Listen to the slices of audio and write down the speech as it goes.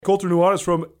Colter Nuanez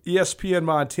from ESPN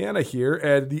Montana here,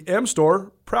 and the M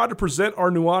Store, proud to present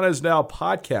our Nuanez Now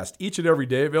podcast each and every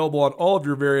day, available on all of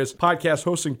your various podcast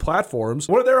hosting platforms.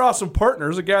 One of their awesome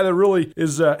partners, a guy that really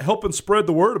is helping spread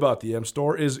the word about the M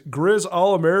Store, is Grizz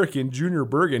All-American Junior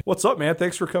Bergen. What's up, man?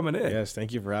 Thanks for coming in. Yes,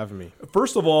 thank you for having me.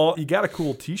 First of all, you got a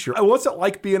cool t-shirt. What's it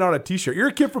like being on a t-shirt? You're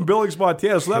a kid from Billings,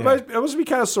 Montana, so that must be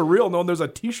kind of surreal knowing there's a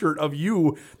t-shirt of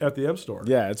you at the M Store.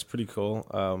 Yeah, it's pretty cool.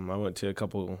 I went to a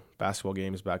couple basketball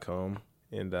games back home,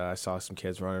 and I saw some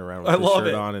kids running around with the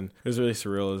shirt on, and it was really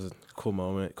surreal. It was a cool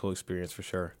moment, cool experience for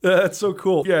sure. That's so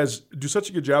cool. You guys do such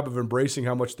a good job of embracing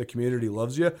how much the community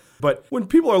loves you. But when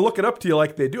people are looking up to you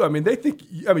like they do, they think,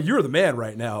 you're the man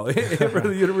right now for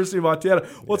the University of Montana.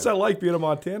 What's that like being a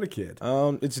Montana kid?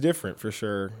 It's different for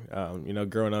sure.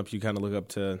 Growing up, you kind of look up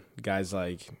to guys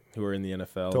like who are in the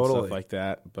NFL and stuff like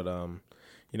that. But,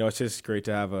 it's just great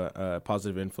to have a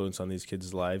positive influence on these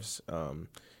kids' lives.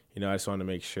 I just want to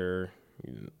make sure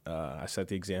I set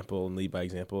the example and lead by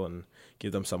example and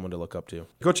give them someone to look up to.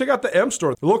 Go check out the M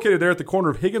Store. They're located there at the corner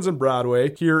of Higgins and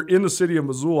Broadway here in the city of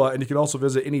Missoula, and you can also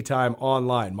visit anytime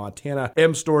online,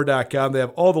 montanamstore.com. They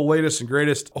have all the latest and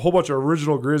greatest, a whole bunch of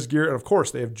original Grizz gear, and of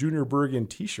course, they have Junior Bergen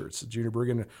t-shirts. Junior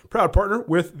Bergen, proud partner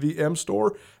with the M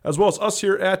Store, as well as us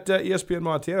here at ESPN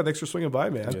Montana. Thanks for swinging by,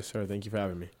 man. Yes, sir. Thank you for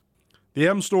having me. The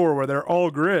M Store, where they're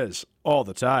all Grizz all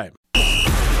the time.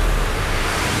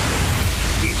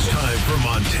 It's time for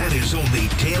Montana's only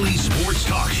daily sports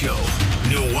talk show,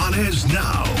 Nuanez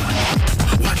Now.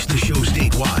 Watch the show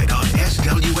statewide on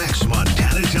SWX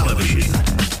Montana Television.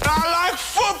 I like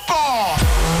football!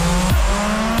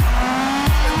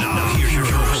 Now here's your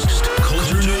host,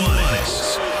 Colter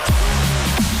Nuanez.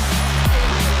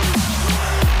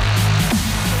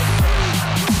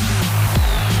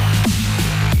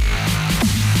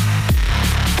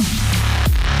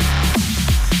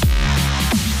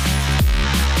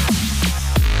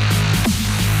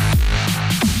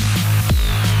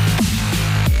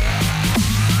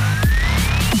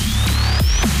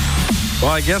 Well,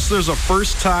 I guess there's a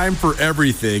first time for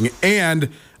everything,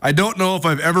 and I don't know if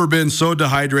I've ever been so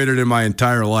dehydrated in my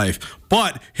entire life.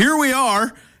 But here we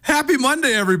are. Happy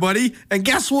Monday, everybody. And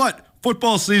guess what?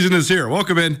 Football season is here.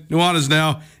 Welcome in. Nuanez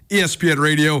Now, ESPN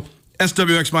Radio,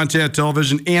 SWX Montana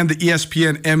Television, and the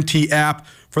ESPN MT app.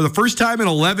 For the first time in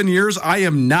 11 years, I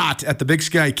am not at the Big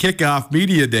Sky Kickoff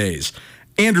Media Days.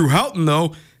 Andrew Houghton,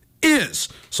 though, is.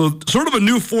 So sort of a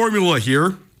new formula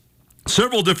here.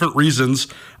 Several different reasons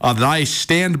that I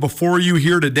stand before you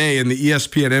here today in the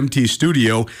ESPN MT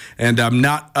studio, and I'm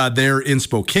not there in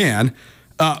Spokane.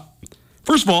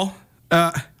 First of all,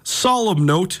 solemn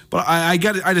note, but I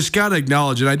just got to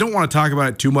acknowledge it. I don't want to talk about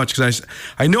it too much because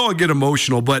I know I'll get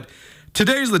emotional, but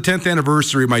today's the 10th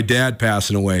anniversary of my dad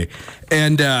passing away.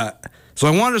 And so I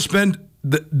wanted to spend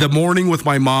the morning with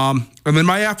my mom and then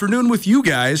my afternoon with you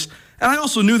guys. And I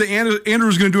also knew that Andrew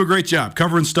was going to do a great job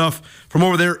covering stuff from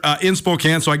over there in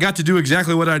Spokane, so I got to do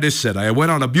exactly what I just said. I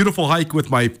went on a beautiful hike with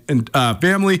my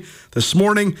family this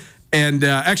morning and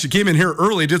actually came in here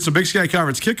early, did some Big Sky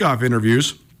Conference kickoff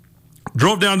interviews,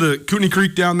 drove down to Kootenai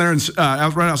Creek down there and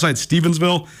right outside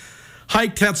Stevensville,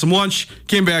 hiked, had some lunch,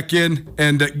 came back in,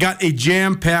 and got a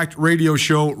jam-packed radio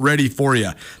show ready for you.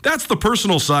 That's the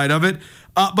personal side of it.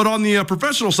 But on the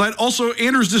professional side, also,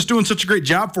 Andrew's just doing such a great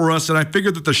job for us, and I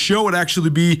figured that the show would actually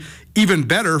be even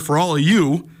better for all of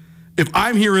you if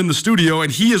I'm here in the studio and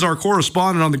he is our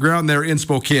correspondent on the ground there in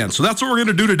Spokane. So that's what we're going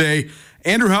to do today.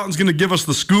 Andrew Houghton's going to give us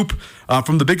the scoop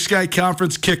from the Big Sky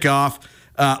Conference kickoff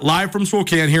live from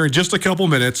Spokane here in just a couple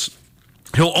minutes.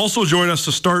 He'll also join us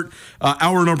to start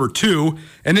hour number 2.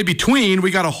 And in between,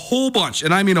 we got a whole bunch,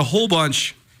 and I mean a whole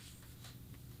bunch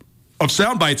of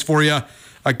sound bites for you.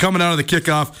 Coming out of the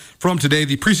kickoff from today.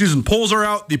 The preseason polls are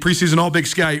out. The preseason All Big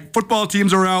Sky football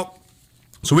teams are out.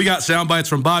 So we got sound bites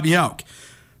from Bobby Hauck,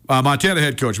 Montana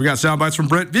head coach. We got sound bites from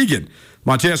Brent, Vigen,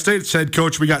 Montana State's head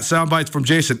coach. We got sound bites from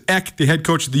Jason Eck, the head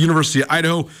coach of the University of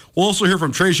Idaho. We'll also hear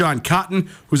from Trajan Cotton,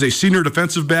 who's a senior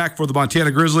defensive back for the Montana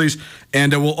Grizzlies.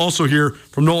 And we'll also hear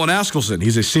from Nolan Askelson.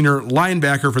 He's a senior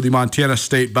linebacker for the Montana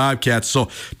State Bobcats. So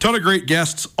ton of great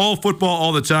guests, all football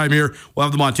all the time here. We'll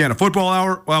have the Montana Football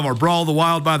Hour. We'll have our Brawl of the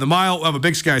Wild by the Mile. We'll have a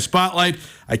Big Sky Spotlight.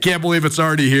 I can't believe it's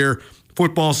already here.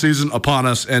 Football season upon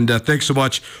us, and thanks so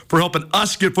much for helping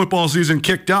us get football season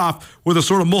kicked off with a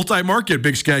sort of multi-market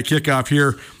Big Sky kickoff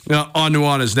here on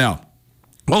Nuanez Now.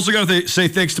 Also got to say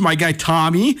thanks to my guy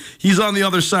Tommy. He's on the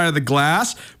other side of the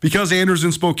glass. Because Andrew's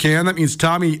in Spokane, that means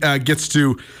Tommy gets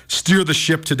to steer the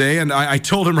ship today. And I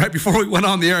told him right before we went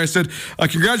on the air, I said,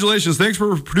 congratulations, thanks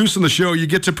for producing the show. You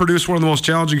get to produce one of the most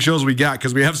challenging shows we got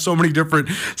because we have so many different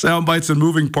sound bites and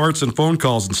moving parts and phone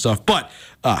calls and stuff. But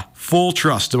Full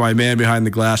trust to my man behind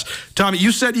the glass. Tommy,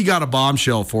 you said you got a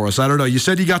bombshell for us. I don't know. You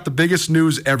said you got the biggest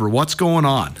news ever. What's going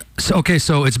on? So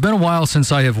it's been a while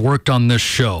since I have worked on this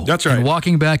show. That's right. And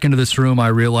walking back into this room, I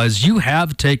realized you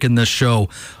have taken this show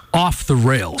off the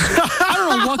rails. I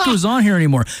don't know what goes on here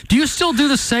anymore. Do you still do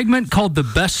the segment called The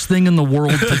Best Thing in the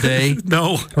World Today?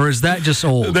 No. Or is that just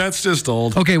old? That's just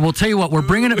old. Okay, well, tell you what, we're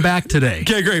bringing it back today.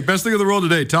 Okay, great. Best thing in the world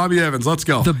today. Tommy Evans, let's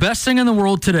go. The best thing in the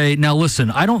world today. Now, listen,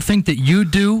 I don't think that you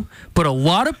do, but a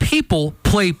lot of people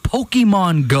play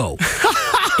Pokemon Go.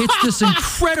 It's this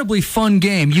incredibly fun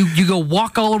game. You go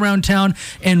walk all around town,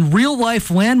 and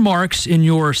real-life landmarks in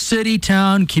your city,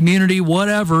 town, community,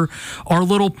 whatever, are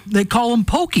they call them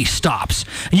Pokestops.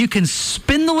 And you can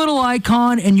spin the little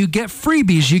icon, and you get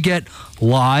freebies. You get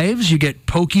lives, you get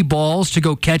Pokeballs to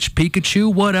go catch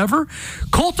Pikachu, whatever.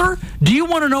 Coulter, do you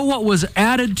want to know what was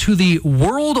added to the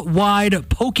worldwide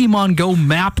Pokemon Go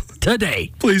map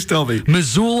today? Please tell me.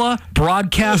 Missoula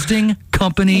Broadcasting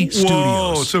Company Whoa,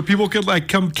 Studios. so people could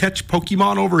come catch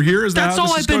Pokemon over here? That's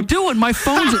all I've been doing. My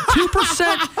phone's at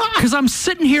 2% because I'm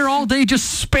sitting here all day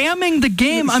just spamming the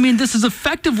game. I mean, this is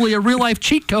effectively a real-life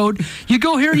cheat code. You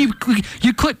go here and you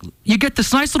click, you get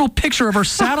this nice little picture of our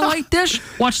satellite dish.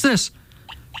 Watch this.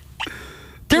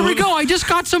 There we go. I just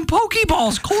got some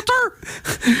Pokeballs, Coulter.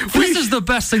 This is the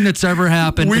best thing that's ever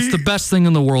happened. It's the best thing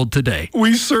in the world today.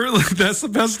 That's the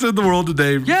best in the world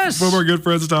today. Yes. From our good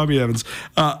friends, Tommy Evans.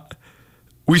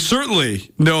 We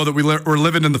certainly know that we're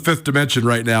living in the fifth dimension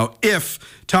right now. If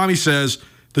Tommy says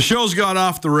the show's got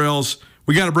off the rails,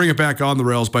 we got to bring it back on the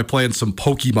rails by playing some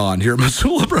Pokemon here at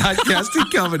Missoula Broadcasting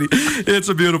Company. It's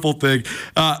a beautiful thing.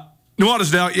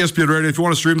 Nuanez Now, ESPN Radio. If you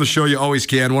want to stream the show, you always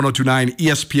can.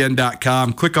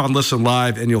 1029ESPN.com. Click on Listen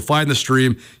Live, and you'll find the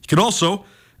stream. You can also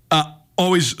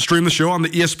always stream the show on the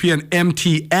ESPN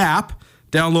MT app.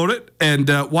 Download it and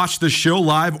watch the show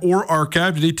live or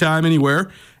archived anytime,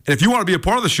 anywhere. And if you want to be a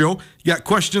part of the show, you got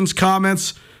questions,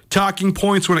 comments, talking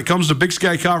points when it comes to Big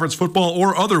Sky Conference football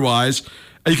or otherwise,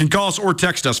 you can call us or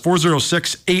text us,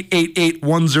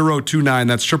 406-888-1029.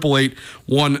 That's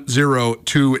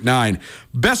 888-1029.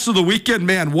 Best of the weekend,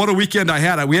 man, what a weekend I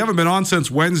had. We haven't been on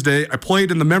since Wednesday. I played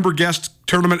in the member guest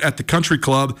tournament at the Country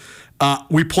Club.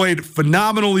 We played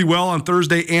phenomenally well on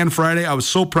Thursday and Friday. I was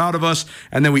so proud of us.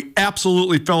 And then we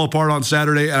absolutely fell apart on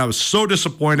Saturday, and I was so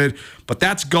disappointed. But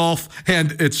that's golf,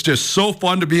 and it's just so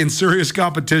fun to be in serious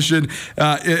competition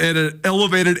at an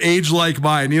elevated age like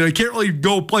mine. You can't really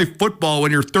go play football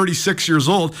when you're 36 years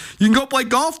old. You can go play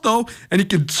golf, though, and you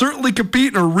can certainly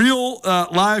compete in a real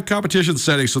live competition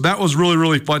setting. So that was really,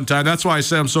 really fun time. That's why I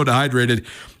say I'm so dehydrated.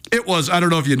 It was, I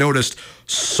don't know if you noticed,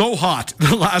 so hot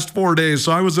the last 4 days.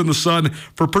 So I was in the sun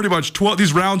for pretty much 12.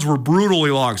 These rounds were brutally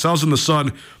long. So I was in the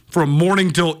sun from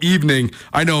morning till evening.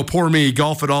 I know, poor me,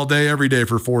 golfing all day, every day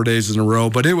for 4 days in a row.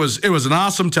 But it was an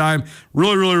awesome time.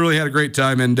 Really, really, really had a great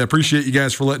time, and appreciate you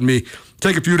guys for letting me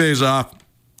take a few days off.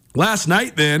 Last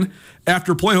night, then,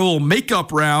 after playing a little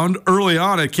makeup round early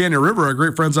on at Canyon River, our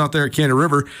great friends out there at Canyon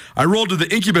River, I rolled to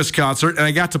the Incubus concert, and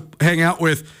I got to hang out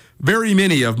with very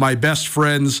many of my best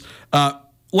friends,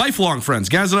 lifelong friends,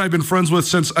 guys that I've been friends with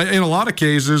since, in a lot of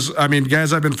cases,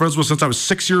 guys I've been friends with since I was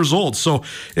 6 years old. So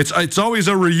it's always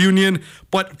a reunion.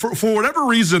 But for whatever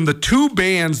reason, the two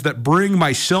bands that bring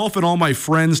myself and all my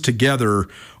friends together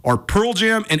are Pearl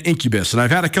Jam and Incubus. And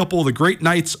I've had a couple of the great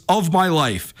nights of my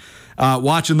life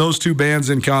watching those two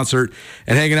bands in concert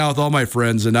and hanging out with all my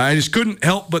friends. And I just couldn't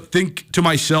help but think to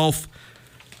myself,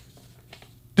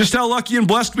 just how lucky and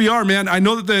blessed we are, man. I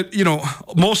know that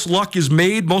most luck is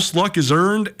made, most luck is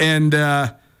earned, and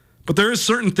but there is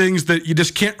certain things that you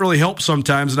just can't really help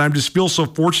sometimes, and I just feel so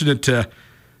fortunate to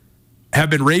have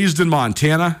been raised in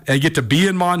Montana and get to be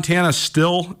in Montana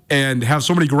still and have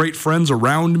so many great friends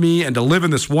around me and to live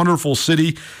in this wonderful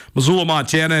city, Missoula,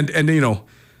 Montana, and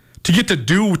to get to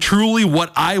do truly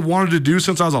what I wanted to do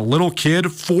since I was a little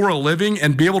kid for a living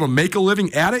and be able to make a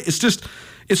living at it.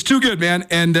 It's too good, man.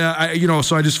 And,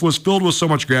 so I just was filled with so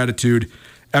much gratitude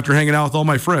after hanging out with all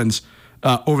my friends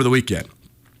over the weekend.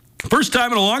 First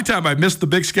time in a long time I missed the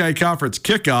Big Sky Conference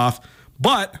kickoff,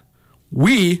 but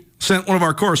we sent one of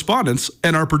our correspondents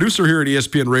and our producer here at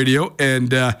ESPN Radio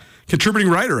and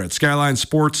contributing writer at Skyline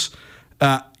Sports,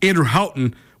 Andrew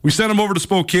Houghton. We sent him over to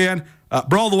Spokane.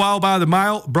 Brawl of the Wild by the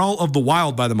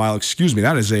Mile. Excuse me.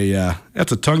 That's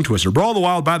a tongue twister. Brawl of the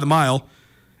Wild by the Mile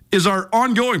is our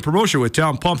ongoing promotion with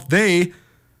Town Pump. They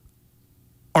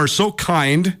are so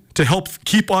kind to help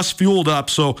keep us fueled up.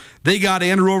 So they got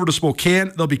Andrew over to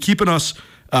Spokane. They'll be keeping us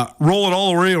rolling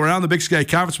all the way around the Big Sky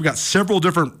Conference. We got several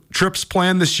different trips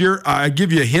planned this year. I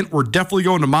give you a hint. We're definitely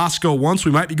going to Moscow once.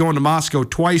 We might be going to Moscow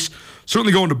twice.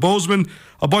 Certainly going to Bozeman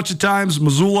a bunch of times.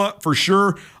 Missoula for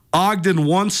sure. Ogden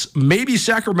once. Maybe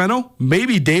Sacramento.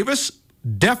 Maybe Davis.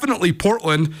 Definitely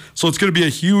Portland. So it's going to be a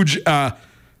huge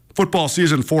football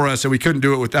season for us, and we couldn't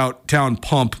do it without Town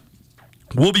Pump.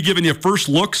 We'll be giving you first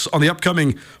looks on the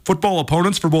upcoming football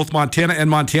opponents for both Montana and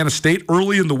Montana State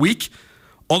early in the week,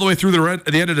 all the way through the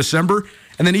end of December.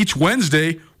 And then each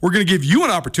Wednesday, we're going to give you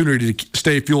an opportunity to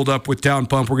stay fueled up with Town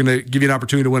Pump. We're going to give you an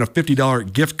opportunity to win a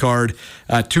 $50 gift card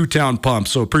to Town Pump.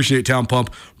 So appreciate Town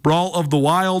Pump. Brawl of the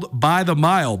Wild by the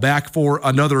mile, back for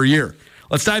another year.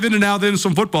 Let's dive into now then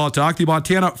some football talk. The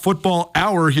Montana Football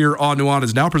Hour here on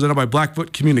Nuanez Now, presented by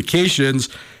Blackfoot Communications.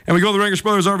 And we go to the Rangish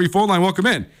Brothers RV phone line. Welcome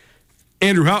in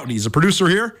Andrew Houghton. He's a producer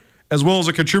here, as well as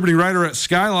a contributing writer at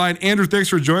Skyline. Andrew, thanks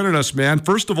for joining us, man.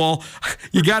 First of all,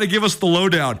 you got to give us the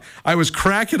lowdown. I was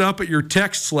cracking up at your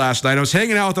texts last night. I was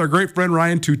hanging out with our great friend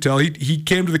Ryan Tutel. He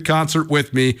came to the concert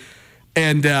with me,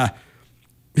 and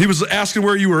he was asking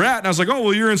where you were at, and I was like, oh,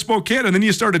 well, you're in Spokane. And then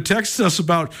you started texting us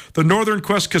about the Northern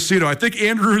Quest Casino. I think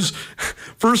Andrew's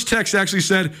first text actually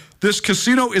said, this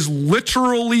casino is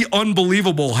literally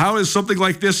unbelievable. How does something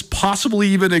like this possibly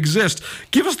even exist?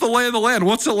 Give us the lay of the land.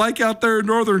 What's it like out there in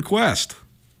Northern Quest?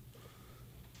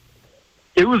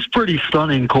 It was pretty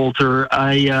stunning, Coulter.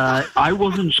 I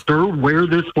wasn't sure where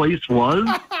this place was.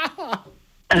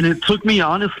 And it took me,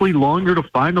 honestly, longer to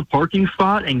find a parking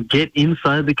spot and get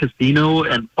inside the casino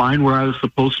and find where I was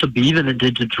supposed to be than it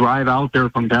did to drive out there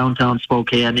from downtown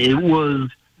Spokane. It was,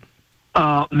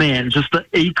 just the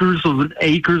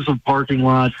acres of parking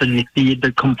lots, and you see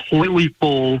the completely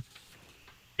full.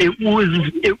 It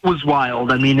was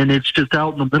wild. I mean, and it's just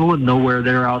out in the middle of nowhere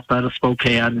there outside of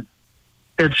Spokane.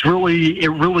 It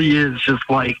really is just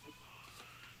like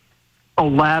a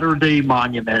latter-day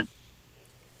monument.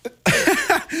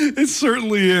 It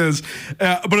certainly is.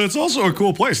 But it's also a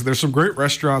cool place. There's some great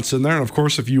restaurants in there. And, of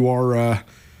course, if you are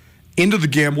into the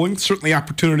gambling, certainly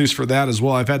opportunities for that as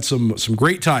well. I've had some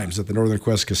great times at the Northern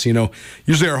Quest Casino.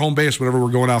 Usually our home base whenever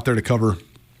we're going out there to cover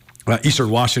Eastern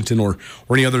Washington or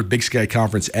any other Big Sky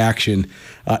Conference action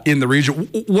in the region.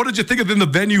 What did you think of the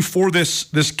venue for this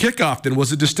kickoff then?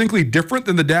 Was it distinctly different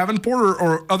than the Davenport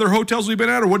or other hotels we've been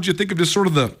at? Or what did you think of just sort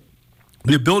of the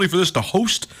ability for this to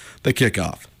host the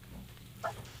kickoff?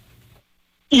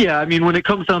 Yeah, I mean, when it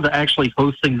comes down to actually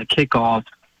hosting the kickoff,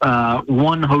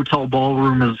 one hotel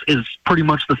ballroom is pretty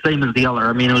much the same as the other.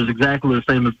 I mean, it was exactly the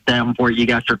same as Davenport. You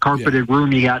got your carpeted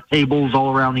room, you got tables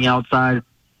all around the outside,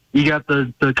 you got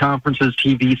the conference's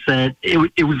TV set.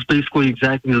 It was basically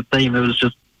exactly the same. It was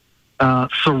just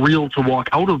surreal to walk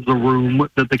out of the room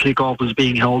that the kickoff was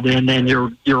being held in, and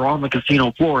you're on the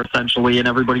casino floor essentially, and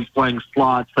everybody's playing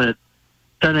slots at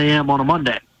 10 a.m. on a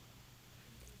Monday.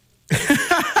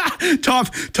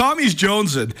 Tommy's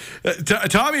jonesing.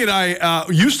 Tommy and I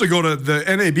used to go to the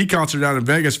NAB concert down in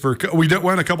Vegas. We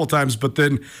went a couple times, but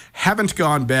then haven't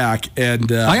gone back.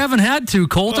 And I haven't had to,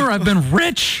 Coulter. I've been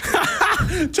rich.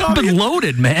 I've been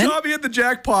loaded, man. Tommy hit the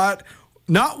jackpot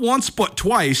not once but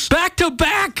twice, back to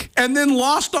back, and then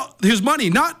lost his money.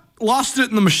 Not lost it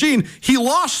in the machine. He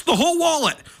lost the whole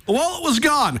wallet. The wallet was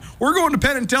gone. We're going to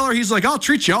Penn and Teller. He's like, I'll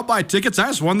treat you. I'll buy tickets. I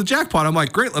just won the jackpot. I'm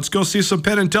like, great. Let's go see some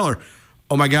Penn and Teller.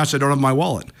 Oh, my gosh, I don't have my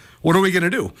wallet. What are we going to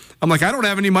do? I'm like, I don't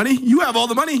have any money. You have all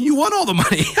the money. You won all the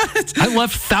money. I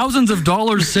left thousands of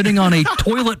dollars sitting on a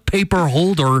toilet paper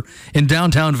holder in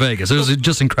downtown Vegas. It was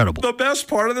just incredible. The best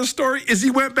part of the story is he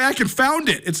went back and found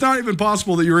it. It's not even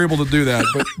possible that you were able to do that,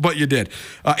 but you did.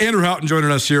 Andrew Houghton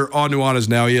joining us here on Nuanez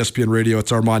Now, ESPN Radio.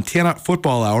 It's our Montana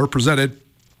Football Hour presented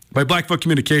by Blackfoot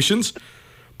Communications.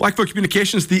 Blackfoot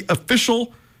Communications, the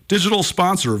official digital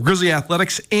sponsor of Grizzly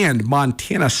Athletics and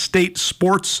Montana State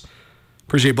Sports.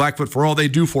 Appreciate Blackfoot for all they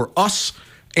do for us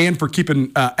and for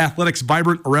keeping athletics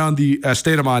vibrant around the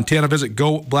state of Montana. Visit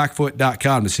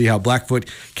goblackfoot.com to see how Blackfoot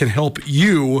can help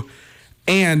you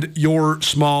and your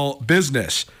small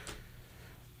business.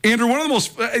 Andrew, one of the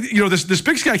most, this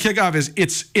Big Sky Kickoff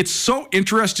it's so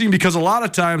interesting because a lot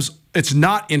of times it's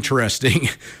not interesting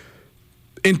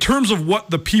in terms of what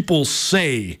the people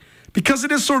say. Because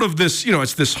it is sort of this,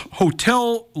 it's this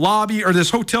hotel lobby or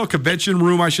this hotel convention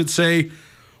room, I should say,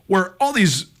 where all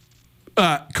these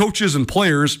coaches and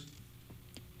players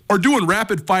are doing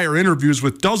rapid fire interviews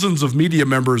with dozens of media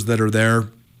members that are there.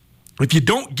 If you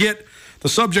don't get the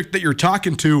subject that you're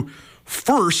talking to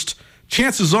first,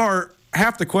 chances are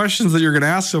half the questions that you're going to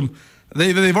ask them,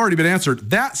 they've already been answered.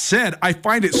 That said, I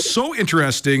find it so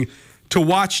interesting to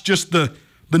watch just the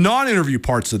non-interview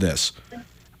parts of this.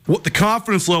 what the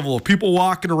confidence level of people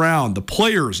walking around, the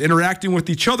players interacting with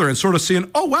each other and sort of seeing,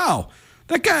 oh, wow,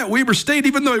 that guy at Weber State,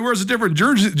 even though he wears a different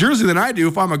jersey than I do,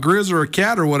 if I'm a Grizz or a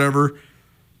Cat or whatever,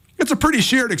 it's a pretty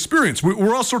shared experience.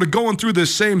 We're all sort of going through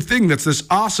this same thing that's this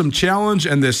awesome challenge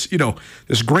and this,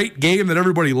 this great game that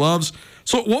everybody loves.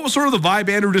 So what was sort of the vibe,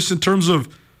 Andrew, just in terms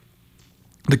of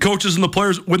the coaches and the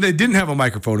players when they didn't have a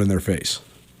microphone in their face?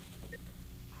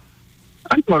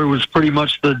 I thought it was pretty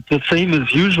much the same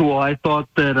as usual. I thought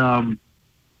that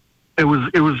it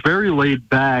was very laid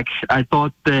back. I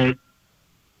thought that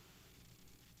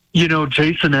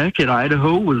Jason Eck at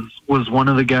Idaho was one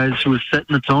of the guys who was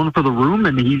setting the tone for the room,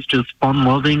 and he's just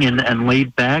fun-loving and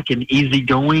laid back and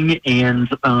easygoing. And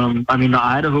the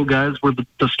Idaho guys were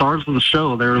the stars of the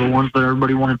show. They're the ones that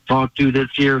everybody wanted to talk to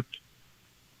this year.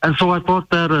 And so I thought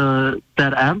that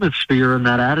that atmosphere and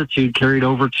that attitude carried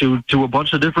over to a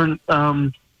bunch of different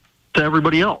to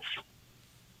everybody else.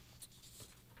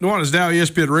 Nuanez now,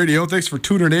 ESPN Radio. Thanks for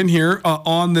tuning in here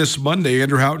on this Monday.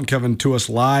 Andrew Houghton coming to us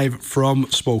live from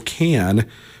Spokane.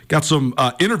 Got some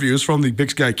interviews from the Big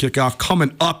Sky Kickoff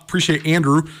coming up. Appreciate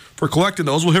Andrew for collecting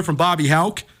those. We'll hear from Bobby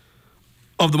Hauck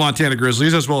of the Montana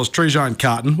Grizzlies, as well as Trajan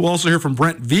Cotton. We'll also hear from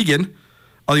Brent Vigen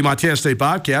of the Montana State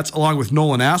Bobcats, along with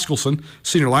Nolan Askelson,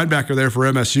 senior linebacker there for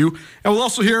MSU. And we'll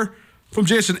also hear from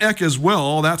Jason Eck as well.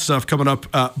 All that stuff coming up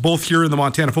both here in the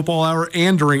Montana Football Hour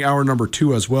and during hour number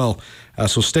 2 as well.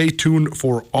 So stay tuned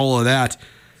for all of that.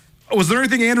 Was there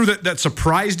anything, Andrew, that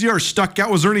surprised you or stuck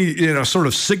out? Was there any sort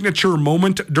of signature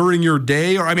moment during your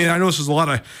day? Or I know this is a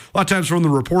lot of times from the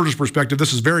reporter's perspective,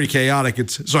 this is very chaotic.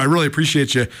 So I really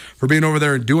appreciate you for being over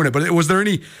there and doing it. But was there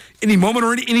any moment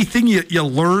or anything you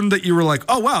learned that you were like,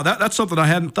 oh wow, that's something I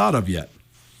hadn't thought of yet?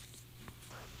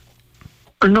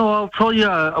 No, I'll tell you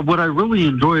what I really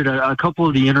enjoyed. A couple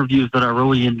of the interviews that I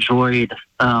really enjoyed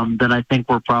that I think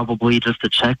were probably just a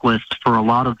checklist for a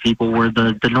lot of people were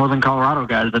the Northern Colorado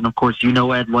guys. And, of course,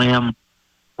 Ed Lamb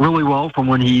really well from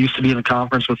when he used to be in the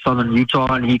conference with Southern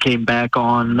Utah, and he came back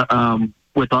on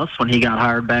with us when he got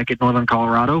hired back at Northern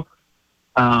Colorado.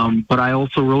 But I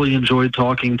also really enjoyed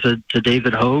talking to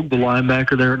David Hogue, the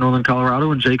linebacker there at Northern Colorado,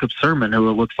 and Jacob Sermon,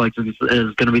 who it looks like is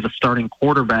going to be the starting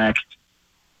quarterback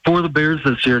for the Bears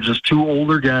this year. Just two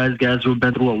older guys who have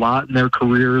been through a lot in their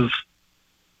careers,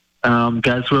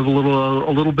 guys who have a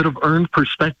little bit of earned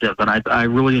perspective, and I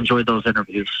really enjoyed those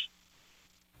interviews.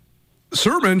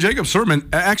 Jacob Sermon,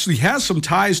 actually has some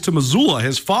ties to Missoula.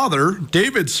 His father,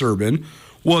 David Sermon,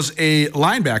 was a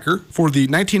linebacker for the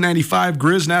 1995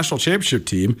 Grizz National Championship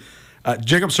team.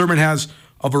 Jacob Sermon has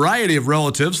a variety of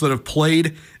relatives that have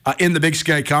played in the Big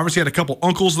Sky Conference. He had a couple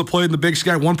uncles that played in the Big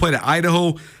Sky. One played at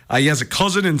Idaho. He has a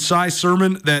cousin in Cy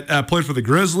Sermon that played for the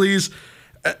Grizzlies.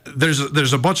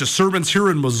 There's a bunch of Sermons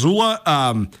here in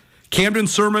Missoula. Camden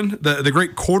Sermon, the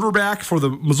great quarterback for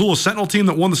the Missoula Sentinel team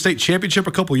that won the state championship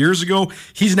a couple years ago.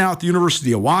 He's now at the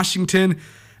University of Washington.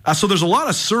 So there's a lot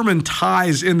of Sermon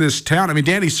ties in this town.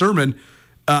 Danny Sermon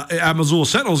at Missoula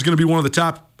Sentinel is going to be one of the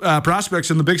top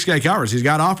prospects in the Big Sky Conference. He's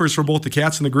got offers from both the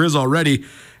Cats and the Grizz already,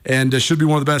 and should be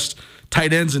one of the best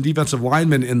tight ends and defensive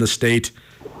linemen in the state.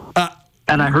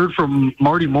 And I heard from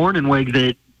Marty Morningweg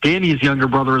that Danny's younger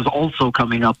brother is also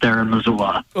coming up there in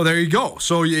Missoula. Oh, there you go.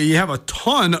 So you have a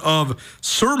ton of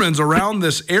Sermons around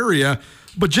this area,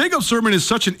 but Jacob Sermon is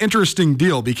such an interesting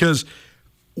deal because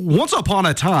once upon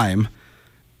a time,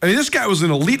 this guy was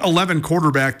an Elite 11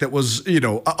 quarterback that was,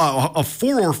 a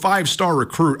 4 or 5 star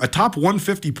recruit, a top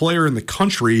 150 player in the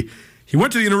country. He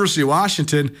went to the University of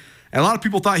Washington, and a lot of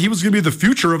people thought he was going to be the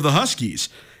future of the Huskies.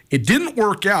 It didn't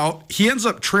work out. He ends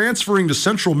up transferring to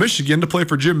Central Michigan to play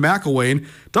for Jim McElwain.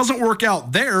 Doesn't work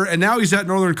out there, and now he's at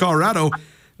Northern Colorado.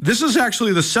 This is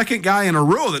actually the second guy in a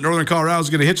row that Northern Colorado is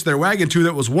going to hitch their wagon to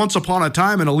that was once upon a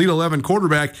time an Elite 11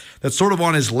 quarterback that's sort of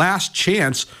on his last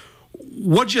chance.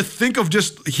 What'd you think of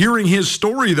just hearing his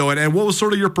story, though, and what was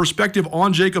sort of your perspective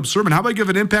on Jacob Sermon? How big of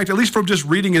an impact, at least from just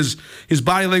reading his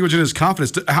body language and his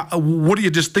confidence, what do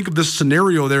you just think of this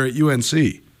scenario there at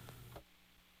UNC?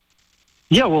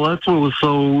 Yeah, well, that's what was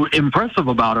so impressive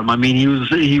about him.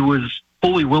 He was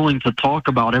fully willing to talk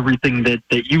about everything that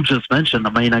you just mentioned.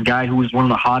 A guy who was one of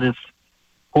the hottest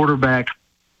quarterback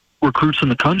recruits in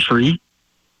the country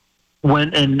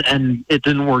went and it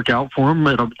didn't work out for him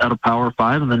at a Power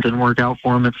 5, and then didn't work out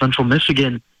for him at Central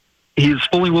Michigan. He was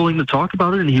fully willing to talk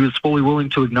about it, and he was fully willing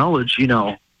to acknowledge,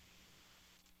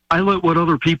 I let what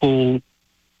other people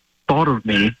thought of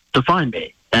me define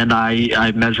me. And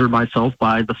I measured myself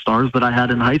by the stars that I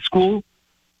had in high school,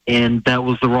 and that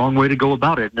was the wrong way to go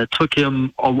about it. And it took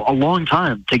him a long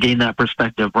time to gain that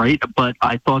perspective, right? But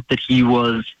I thought that he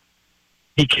was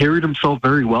He carried himself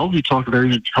very well. He talked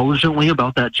very intelligently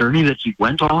about that journey that he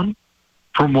went on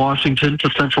from Washington to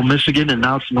Central Michigan and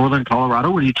now to Northern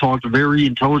Colorado, and he talked very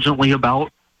intelligently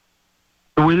about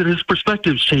the way that his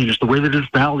perspectives changed, the way that his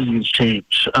values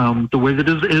changed, the way that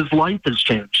his life has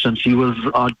changed since he was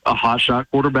a hotshot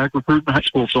quarterback recruit in high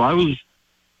school. So I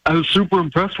was super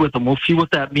impressed with him. We'll see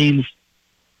what that means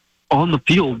on the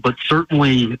field, but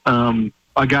certainly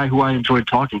a guy who I enjoyed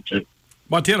talking to.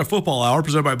 Montana Football Hour,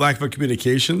 presented by Blackfoot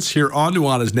Communications, here on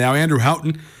Nuanez Now. Andrew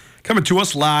Houghton coming to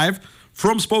us live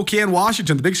from Spokane,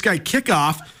 Washington. The Big Sky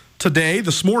Kickoff today,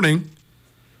 this morning,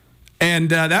 and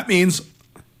that means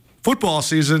football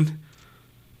season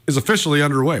is officially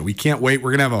underway. We can't wait.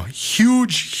 We're going to have a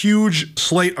huge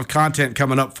slate of content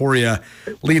coming up for you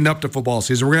leading up to football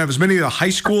season. We're going to have as many of the high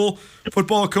school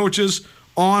football coaches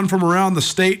on from around the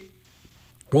state.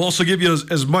 We'll also give you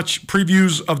as much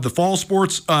previews of the fall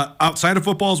sports outside of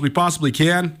football as we possibly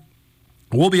can.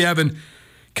 We'll be having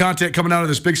content coming out of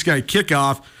this Big Sky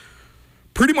Kickoff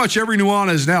pretty much every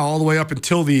Nuanez now, all the way up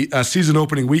until the season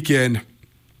opening weekend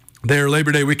there,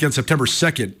 Labor Day weekend, September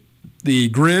 2nd. The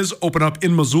Grizz open up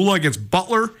in Missoula against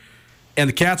Butler, and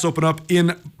the Cats open up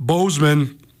in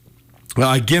Bozeman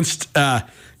against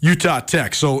Utah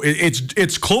Tech. So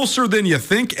it's closer than you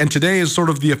think, and today is sort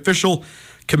of the official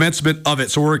commencement of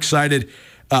it. So we're excited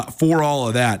for all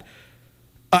of that.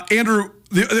 Andrew,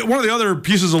 one of the other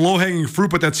pieces of low-hanging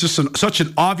fruit, but that's just such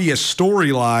an obvious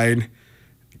storyline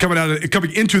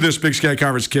coming into this Big Sky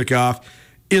Conference kickoff,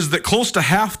 is that close to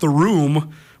half the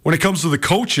room, when it comes to the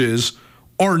coaches,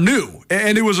 are new.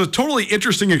 And it was a totally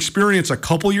interesting experience a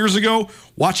couple years ago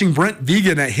watching Brent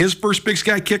Vigen at his first Big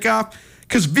Sky kickoff,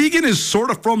 because Vigen is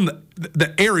sort of from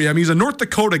the area. I mean, he's a North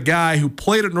Dakota guy who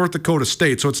played at North Dakota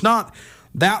State, so it's not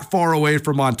that far away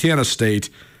from Montana State.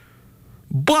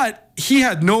 But he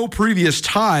had no previous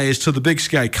ties to the Big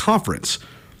Sky Conference.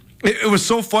 It was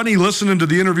so funny listening to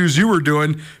the interviews you were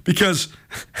doing, because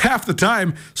half the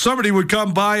time somebody would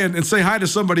come by and say hi to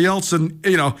somebody else. And,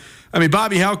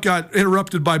 Bobby Hauck got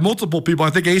interrupted by multiple people. I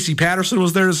think A.C. Patterson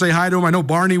was there to say hi to him. I know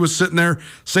Barney was sitting there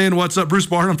saying, "What's up?" Bruce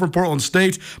Barnum from Portland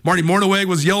State. Marty Mornaweg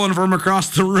was yelling from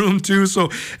across the room, too. So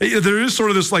there is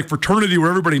sort of this fraternity where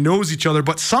everybody knows each other.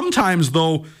 But sometimes,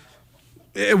 though,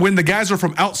 when the guys are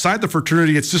from outside the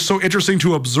fraternity, it's just so interesting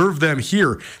to observe them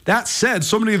here. That said,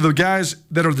 so many of the guys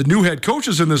that are the new head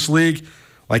coaches in this league,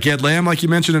 like Ed Lamb, like you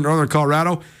mentioned, in Northern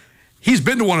Colorado, he's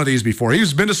been to one of these before.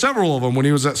 He's been to several of them when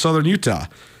he was at Southern Utah.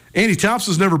 Andy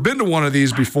Thompson's never been to one of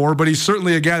these before, but he's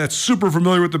certainly a guy that's super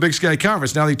familiar with the Big Sky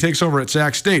Conference now that he takes over at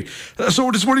Sac State. So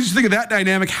what did you think of that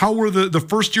dynamic? How were the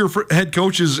first-year head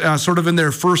coaches sort of in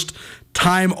their first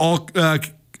time all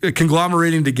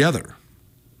conglomerating together?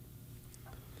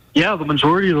 Yeah, the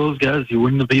majority of those guys you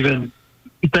wouldn't have even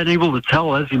been able to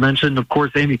tell. As you mentioned, of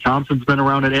course, Andy Thompson's been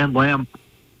around it, and Lamb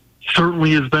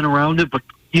certainly has been around it, but,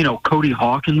 Cody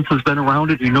Hawkins has been around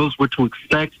it. He knows what to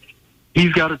expect.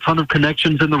 He's got a ton of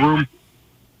connections in the room.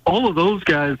 All of those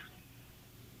guys,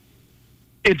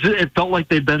 it felt like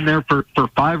they'd been there for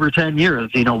 5 or 10 years,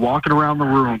 walking around the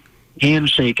room,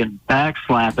 handshaking,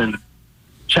 backslapping,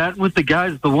 chatting with the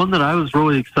guys. The one that I was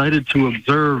really excited to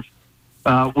observe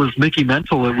was Mickey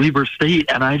Mental at Weber State,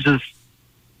 and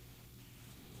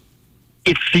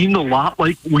it seemed a lot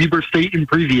like Weber State in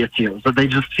previous years, that they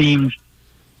just seemed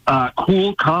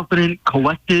cool, confident,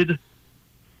 collected,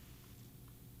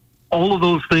 all of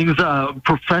those things,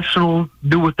 professional,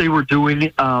 knew what they were doing.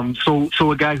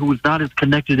 So a guy who was not as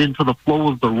connected into the flow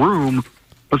of the room,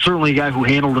 but certainly a guy who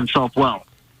handled himself well.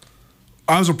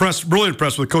 I was really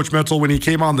impressed with Coach Mental when he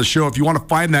came on the show. If you want to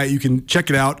find that, you can check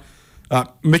it out.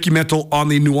 Mickey Mental on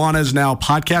the Nuanez Now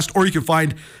podcast, or you can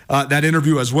find that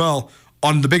interview as well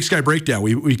on the Big Sky Breakdown.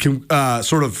 We can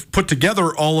sort of put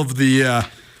together all of the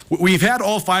we've had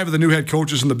all 5 of the new head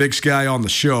coaches in the Big Sky on the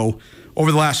show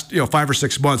over the last 5 or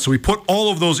 6 months. So we put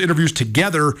all of those interviews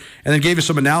together and then gave you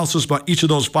some analysis about each of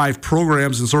those 5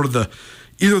 programs and sort of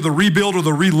either the rebuild or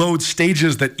the reload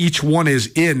stages that each one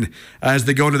is in as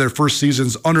they go into their first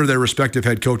seasons under their respective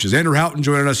head coaches. Andrew Houghton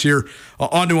joining us here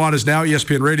on Nuanez Now,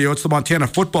 ESPN Radio. It's the Montana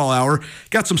Football Hour.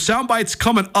 Got some sound bites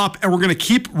coming up, and we're going to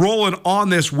keep rolling on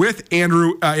this with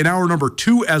Andrew in hour number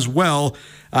 2 as well.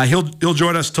 He'll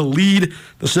join us to lead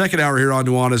the second hour here on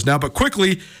Nuanez Now. But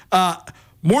quickly,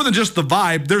 more than just the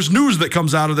vibe, there's news that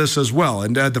comes out of this as well.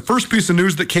 And the first piece of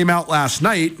news that came out last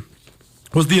night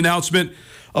was the announcement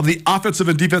of the offensive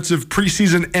and defensive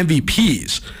preseason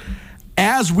MVPs.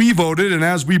 As we voted and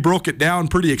as we broke it down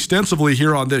pretty extensively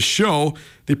here on this show,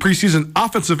 the preseason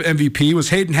offensive MVP was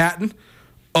Hayden Hatton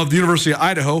of the University of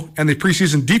Idaho, and the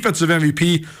preseason defensive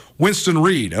MVP, Winston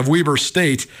Reed of Weber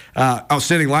State,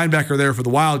 outstanding linebacker there for the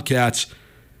Wildcats.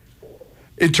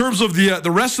 in terms of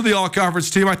the rest of the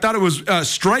all-conference team, I thought it was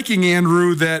striking,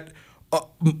 Andrew, that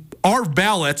our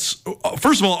ballots,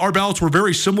 first of all, our ballots were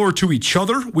very similar to each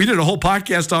other. We did a whole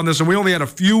podcast on this, and we only had a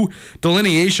few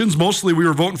delineations. Mostly we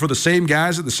were voting for the same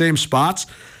guys at the same spots.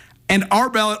 And our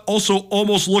ballot also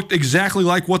almost looked exactly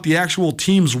like what the actual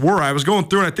teams were. I was going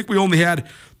through it. I think we only had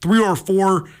 3 or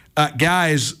 4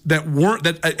 guys that weren't,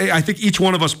 that I think each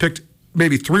one of us picked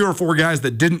maybe 3 or 4 guys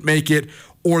that didn't make it,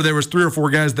 or there was 3 or 4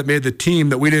 guys that made the team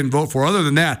that we didn't vote for. Other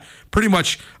than that, pretty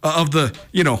much of the,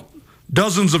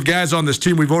 dozens of guys on this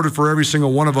team, we voted for every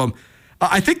single one of them.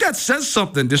 I think that says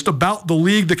something just about the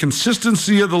league, the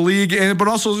consistency of the league, but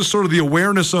also just sort of the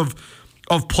awareness of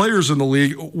players in the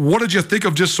league. What did you think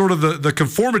of just sort of the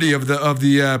conformity of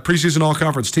the preseason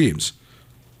all-conference teams?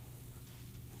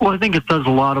 Well, I think it says a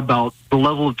lot about the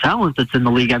level of talent that's in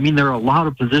the league. I mean, there are a lot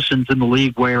of positions in the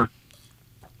league where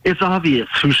it's obvious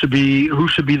who should be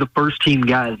the first team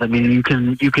guys. I mean, you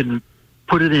can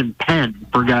put it in pen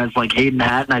for guys like Hayden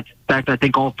Hatton. In fact, I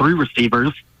think all 3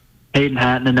 receivers, Hayden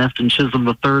Hatton and Eston Chisholm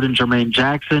III and Jermaine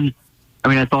Jackson. I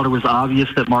mean, I thought it was obvious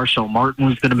that Marshall Martin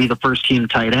was going to be the first team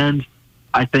tight end.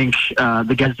 I think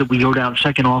the guys that we go down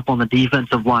checking off on the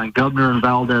defensive line, Gubner and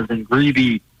Valdez and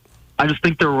Grebe, I just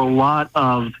think there are a lot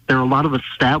of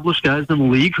established guys in the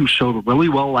league who showed really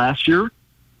well last year.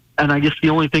 And I guess the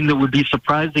only thing that would be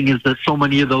surprising is that so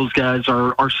many of those guys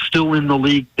are still in the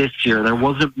league this year. There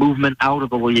wasn't movement out of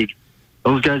the league.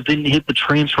 Those guys didn't hit the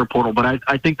transfer portal. But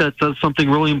I think that says something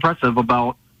really impressive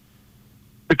about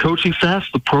the coaching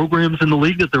staffs, the programs in the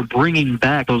league, that they're bringing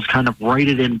back those kind of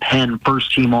write-it-in pen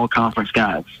first-team all-conference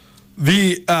guys.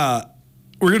 We're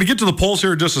going to get to the polls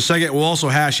here in just a second. We'll also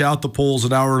hash out the polls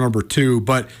in hour number 2.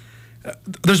 But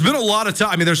there's been a lot of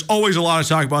talk. I mean, there's always a lot of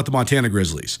talk about the Montana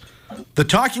Grizzlies. The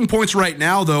talking points right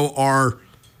now, though, are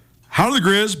how do the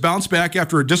Grizz bounce back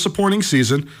after a disappointing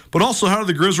season, but also how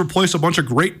do the Grizz replace a bunch of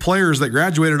great players that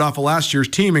graduated off of last year's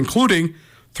team, including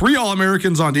 3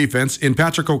 All-Americans on defense in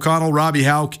Patrick O'Connell, Bobby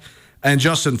Hauck, and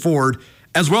Justin Ford,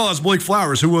 as well as Blake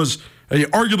Flowers, who was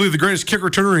arguably the greatest kick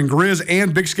returner in Grizz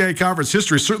and Big Sky Conference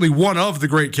history, certainly one of the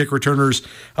great kick returners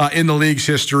in the league's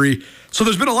history. So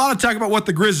there's been a lot of talk about what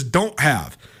the Grizz don't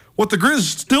have. What the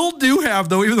Grizz still do have,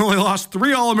 though, even though they lost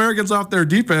 3 All-Americans off their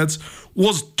defense,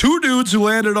 was 2 dudes who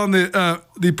landed on the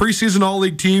preseason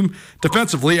All-League team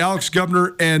defensively, Alex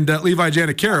Gubner and Levi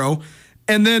Janicaro,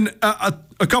 and then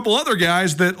a couple other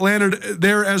guys that landed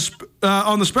there as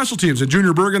on the special teams. And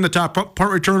Junior Bergen, the top punt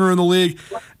returner in the league,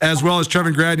 as well as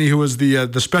Trevin Gradney, who was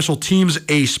the special teams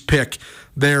ace pick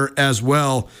there as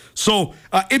well. So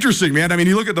interesting, man. I mean,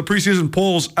 you look at the preseason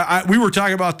polls. We were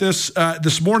talking about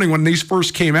this morning when these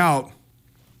first came out.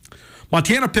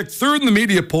 Montana picked 3rd in the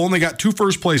media poll, and they got 2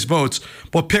 first-place votes,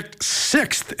 but picked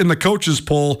 6th in the coaches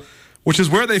poll, which is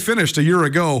where they finished a year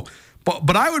ago.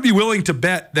 But I would be willing to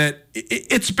bet that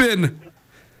it's been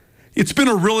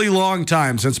a really long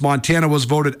time since Montana was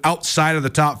voted outside of the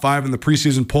top 5 in the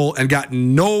preseason poll and got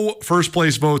no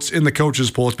first-place votes in the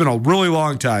coaches poll. It's been a really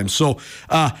long time. So,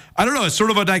 I don't know. It's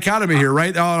sort of a dichotomy here,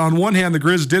 right? On one hand, the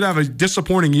Grizz did have a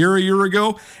disappointing year a year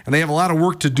ago, and they have a lot of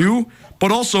work to do.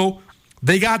 But also,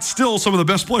 they got still some of the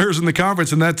best players in the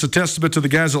conference, and that's a testament to the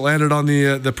guys that landed on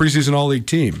the preseason All-League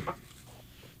team.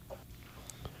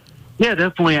 Yeah,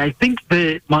 definitely. I think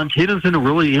that Montana's in a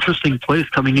really interesting place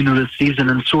coming into this season,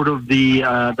 and sort of the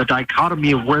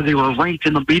dichotomy of where they were ranked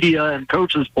in the media and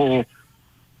coaches poll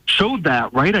showed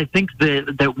that, right? I think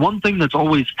that one thing that's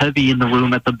always heavy in the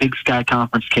room at the Big Sky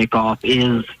Conference kickoff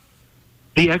is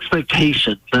the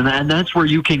expectations, and that's where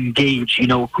you can gauge,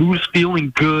 who's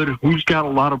feeling good, who's got a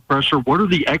lot of pressure, what are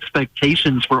the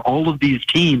expectations for all of these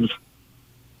teams.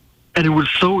 And it was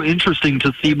so interesting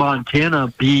to see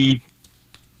Montana be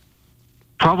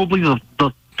probably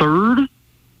the 3rd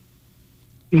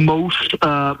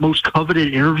most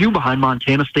coveted interview behind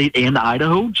Montana State and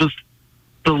Idaho. Just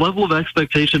the level of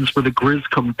expectations for the Grizz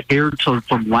compared to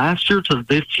from last year to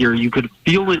this year, you could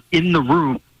feel it in the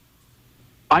room.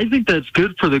 I think that's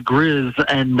good for the Grizz,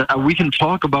 and we can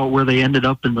talk about where they ended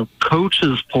up in the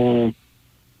coaches poll.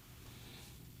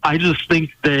 I just think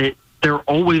that they're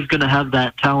always going to have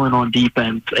that talent on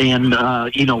defense, and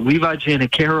Levi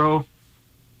Janicaro,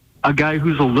 a guy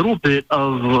who's a little bit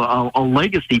of a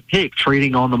legacy pick,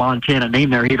 trading on the Montana name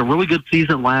there. He had a really good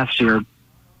season last year.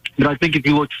 But I think if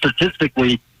you look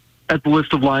statistically at the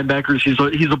list of linebackers,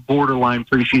 he's a borderline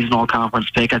preseason all-conference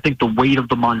pick. I think the weight of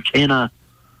the Montana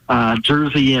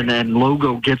jersey and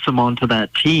logo gets him onto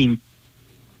that team.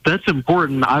 That's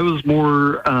important. I was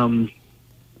more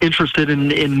interested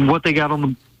in what they got on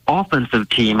the offensive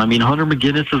team. I mean, Hunter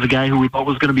McGinnis is a guy who we thought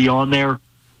was going to be on there.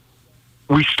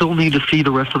 we still need to see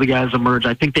the rest of the guys emerge.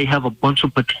 I think they have a bunch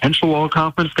of potential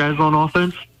all-conference guys on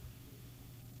offense.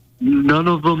 None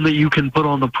of them that you can put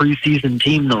on the preseason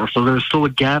team, though. So there's still a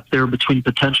gap there between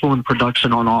potential and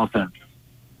production on offense.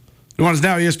 Nuanez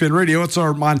Now, ESPN Radio. It's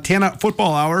our Montana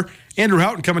Football Hour. Andrew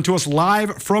Houghton coming to us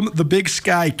live from the Big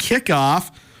Sky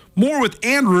Kickoff. More with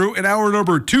Andrew in hour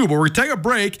number 2. But we're going to take a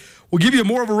break. We'll give you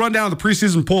more of a rundown of the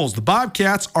preseason polls. The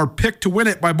Bobcats are picked to win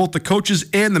it by both the coaches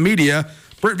and the media.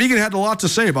 Brent Vigen had a lot to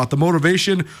say about the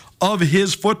motivation of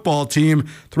his football team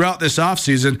throughout this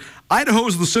offseason.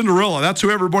 Idaho's the Cinderella. That's who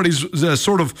everybody's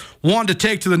sort of wanted to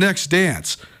take to the next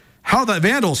dance. How the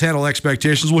Vandals handle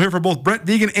expectations, we'll hear from both Brent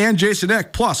Vigen and Jason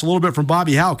Eck, plus a little bit from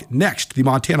Bobby Hauck. Next, the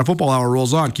Montana Football Hour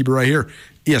rolls on. Keep it right here,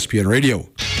 ESPN Radio.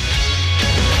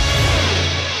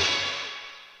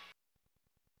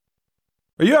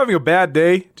 Are you having a bad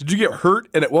day? Did you get hurt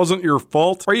and it wasn't your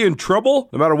fault? Are you in trouble?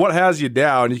 No matter what has you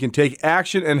down, you can take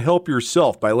action and help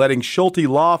yourself by letting Schulte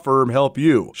Law Firm help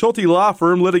you. Schulte Law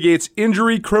Firm litigates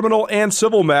injury, criminal, and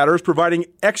civil matters, providing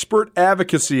expert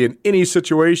advocacy in any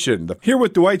situation. Here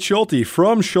with Dwight Schulte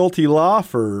from Schulte Law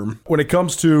Firm. When it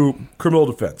comes to criminal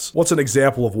defense, what's an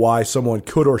example of why someone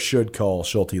could or should call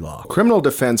Schulte Law? Criminal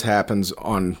defense happens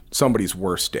on somebody's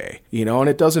worst day, and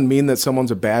it doesn't mean that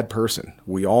someone's a bad person.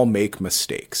 We all make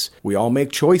mistakes. We all make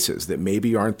choices that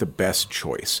maybe aren't the best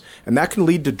choice, and that can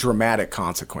lead to dramatic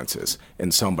consequences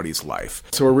in somebody's life.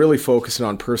 So we're really focusing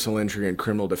on personal injury and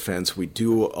criminal defense. We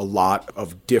do a lot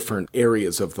of different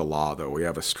areas of the law, though. We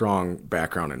have a strong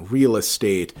background in real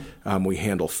estate. We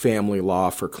handle family law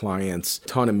for clients,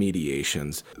 ton of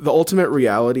mediations. The ultimate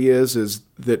reality is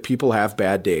that people have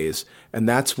bad days, and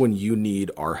that's when you need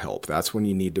our help. That's when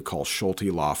you need to call Schulte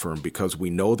Law Firm, because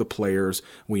we know the players,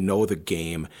 we know the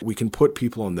game. We can put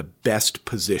people in the best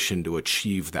position to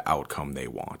achieve the outcome they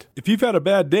want. If you've had a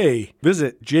bad day,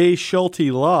 visit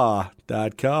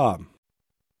jschultelaw.com.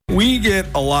 We get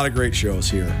a lot of great shows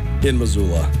here in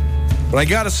Missoula, but I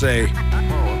gotta say,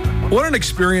 what an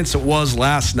experience it was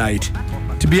last night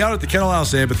to be out at the Kennel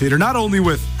House Amphitheater, not only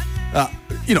with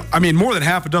more than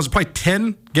half a dozen, probably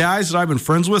 10 guys that I've been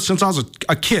friends with since I was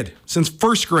a kid, since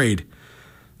first grade.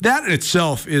 That in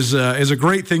itself is a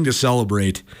great thing to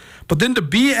celebrate. But then to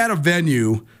be at a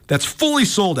venue that's fully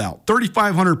sold out,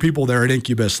 3,500 people there at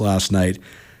Incubus last night.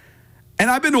 And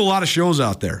I've been to a lot of shows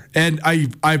out there, and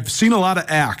I've seen a lot of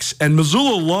acts. And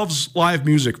Missoula loves live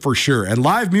music for sure. And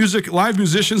live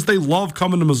musicians, they love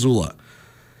coming to Missoula.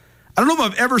 I don't know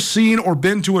if I've ever seen or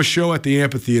been to a show at the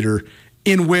amphitheater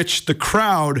in which the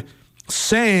crowd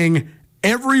sang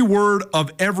every word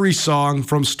of every song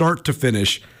from start to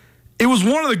finish. It was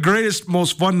one of the greatest,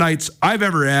 most fun nights I've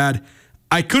ever had.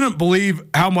 I couldn't believe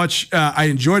how much I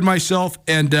enjoyed myself,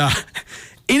 and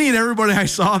any and everybody I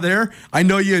saw there, I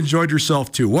know you enjoyed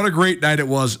yourself too. What a great night it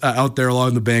was out there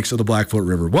along the banks of the Blackfoot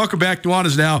River. Welcome back to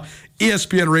Nuanez Now,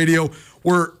 ESPN Radio.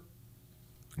 We're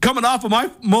coming off of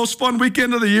my most fun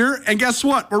weekend of the year, and guess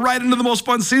what? We're right into the most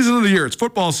fun season of the year. It's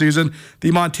football season,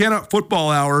 the Montana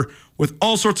Football Hour, with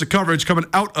all sorts of coverage coming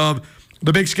out of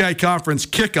the Big Sky Conference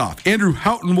Kickoff. Andrew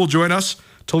Houghton will join us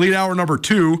to lead hour number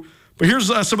 2. But here's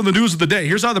some of the news of the day.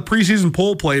 Here's how the preseason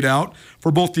poll played out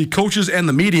for both the coaches and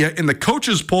the media. In the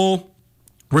coaches poll,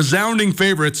 resounding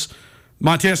favorites,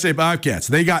 Montana State Bobcats.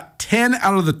 They got 10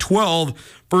 out of the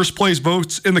 12 first-place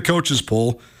votes in the coaches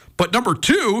poll. But number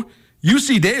 2,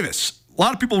 UC Davis. A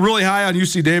lot of people really high on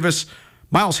UC Davis.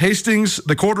 Miles Hastings,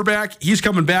 the quarterback, he's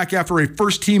coming back after a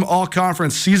first-team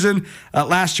all-conference season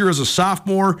last year as a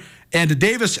sophomore. And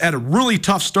Davis had a really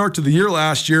tough start to the year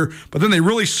last year, but then they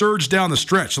really surged down the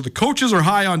stretch. So the coaches are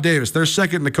high on Davis. They're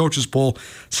second in the coaches poll.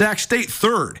 Sac State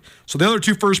third. So the other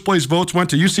 2 first-place votes went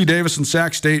to UC Davis and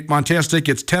Sac State. Montana State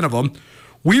gets 10 of them.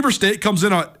 Weber State comes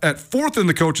in at fourth in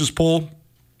the coaches poll.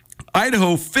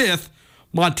 Idaho 5th.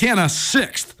 Montana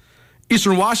 6th.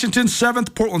 Eastern Washington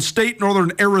 7th. Portland State,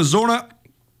 Northern Arizona,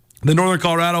 then Northern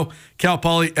Colorado, Cal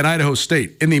Poly, and Idaho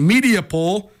State. In the media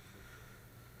poll,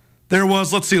 there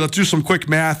was, let's do some quick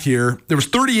math here. There was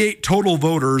 38 total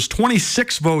voters.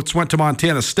 26 votes went to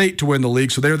Montana State to win the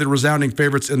league, so they're the resounding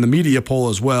favorites in the media poll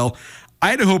as well.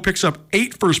 Idaho picks up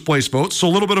 8 first-place votes, so a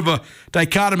little bit of a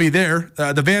dichotomy there.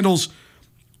 The Vandals,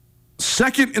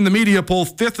 second in the media poll,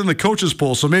 5th in the coaches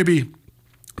poll, so maybe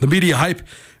the media hype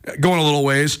going a little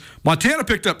ways. Montana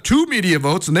picked up 2 media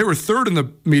votes, and they were 3rd in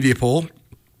the media poll.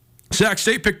 Sac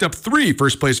State picked up 3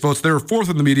 first-place votes. They were 4th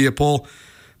in the media poll.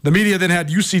 The media then had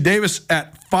UC Davis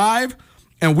at 5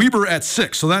 and Weber at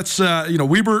 6. So that's,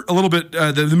 Weber a little bit,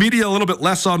 the media a little bit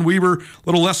less on Weber, a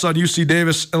little less on UC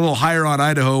Davis, a little higher on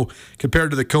Idaho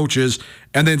compared to the coaches.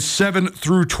 And then 7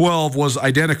 through 12 was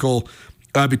identical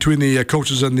between the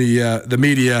coaches and the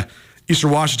media. Eastern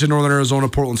Washington, Northern Arizona,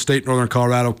 Portland State, Northern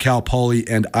Colorado, Cal Poly,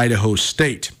 and Idaho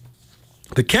State.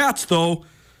 The Cats, though,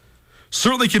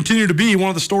 certainly continue to be one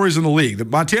of the stories in the league. The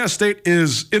Montana State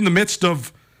is in the midst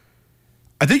of,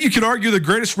 I think you could argue, the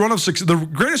greatest run of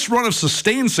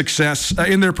sustained success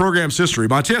in their program's history.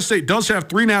 Montana State does have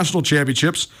 3 national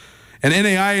championships, an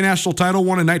NAIA national title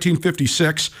won in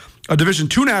 1956, a Division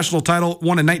II national title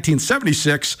won in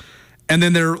 1976, and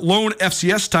then their lone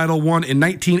FCS title won in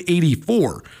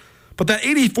 1984. But that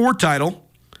 84 title,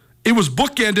 it was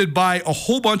bookended by a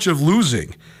whole bunch of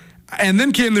losing. And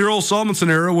then came the Earl Solomon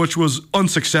era, which was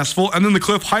unsuccessful, and then the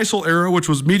Cliff Heisel era, which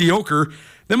was mediocre.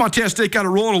 Then Montana State got it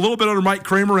rolling a little bit under Mike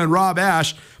Kramer and Rob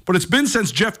Ash, but it's been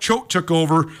since Jeff Choate took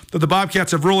over that the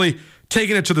Bobcats have really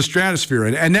taken it to the stratosphere.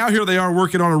 And now here they are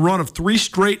working on a run of 3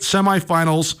 straight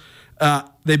semifinals.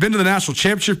 They've been to the national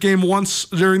championship game once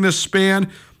during this span.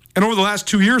 And over the last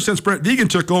 2 years since Brent Vigen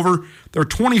took over, they're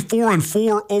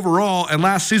 24-4 overall. And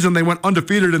last season they went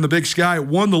undefeated in the Big Sky,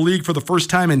 won the league for the first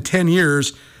time in 10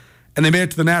 years, and they made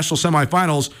it to the national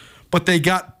semifinals. But they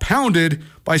got pounded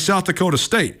by South Dakota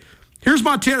State. Here's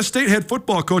Montana State head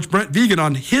football coach Brent Vigen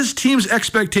on his team's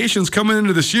expectations coming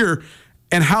into this year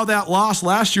and how that loss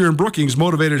last year in Brookings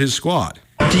motivated his squad.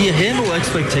 Do you handle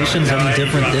expectations any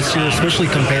different this year, especially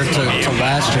compared to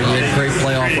last year? You had great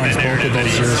playoff runs both of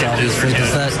those years, obviously.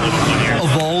 Does that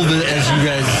evolve as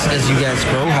you guys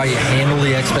grow, how you handle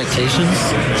the expectations?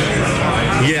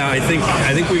 Yeah, I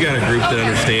think we got a group that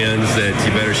understands that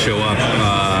you better show up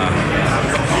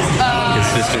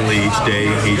consistently each day,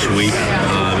 each week.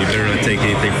 You better not take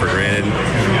anything for granted.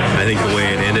 I think the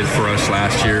way it ended for us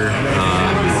last year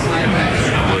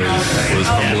was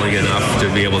humbling enough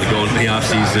to be able to go into the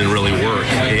offseason and really work.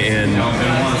 And,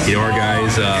 our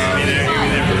guys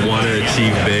want to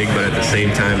achieve big, but at the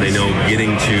same time, they know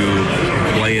getting to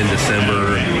play in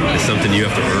December is something you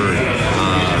have to earn.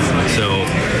 So,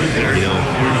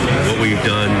 what we've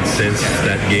done since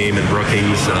that game in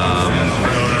Brookings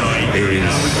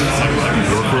is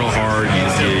work real hard.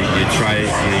 You try,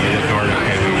 you look hard.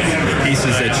 The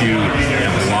pieces that you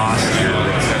have lost,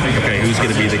 who's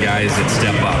going to be the guys that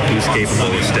step up? Who's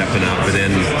capable of stepping up? And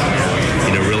then,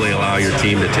 really allow your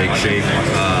team to take shape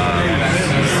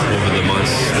over the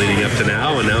months leading up to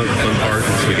now. And now the fun part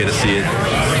is we get to see it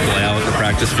play out at the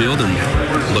practice field, and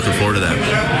looking forward to that.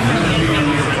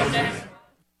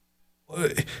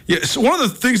 Yeah, so one of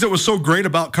the things that was so great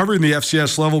about covering the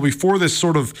FCS level before this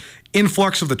sort of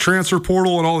influx of the transfer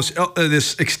portal and all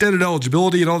this extended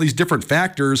eligibility and all these different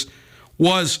factors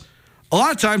was a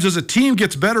lot of times as a team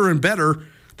gets better and better,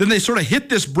 then they sort of hit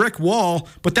this brick wall,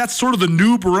 but that's sort of the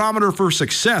new barometer for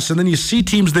success. And then you see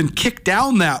teams then kick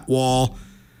down that wall.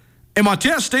 And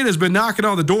Montana State has been knocking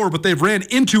on the door, but they've ran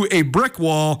into a brick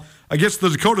wall against the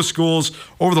Dakota schools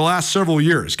over the last several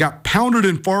years. Got pounded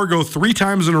in Fargo 3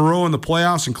 times in a row in the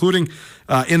playoffs, including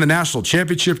in the national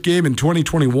championship game in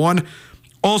 2021.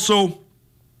 Also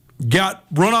got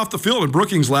run off the field in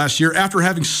Brookings last year after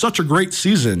having such a great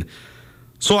season.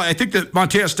 So I think that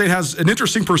Montana State has an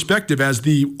interesting perspective as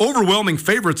the overwhelming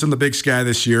favorites in the Big Sky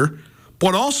this year,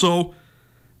 but also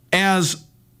as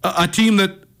a team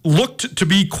that looked to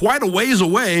be quite a ways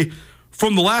away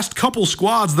from the last couple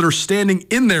squads that are standing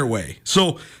in their way.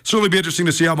 So certainly be interesting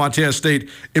to see how Montana State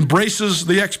embraces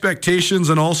the expectations,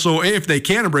 and also if they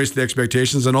can embrace the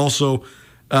expectations, and also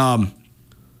how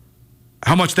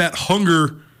much that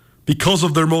hunger because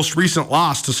of their most recent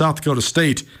loss to South Dakota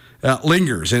State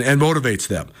lingers and motivates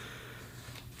them.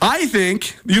 I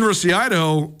think the University of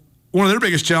Idaho, one of their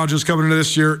biggest challenges coming into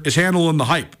this year is handling the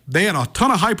hype. They had a ton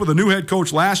of hype with a new head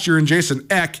coach last year in Jason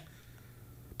Eck,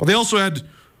 but they also had,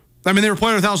 they were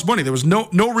playing with house money. There was no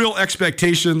real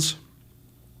expectations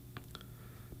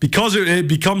because it had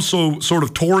become so sort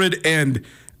of torrid and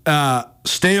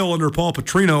stale under Paul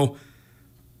Petrino.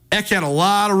 Eck had a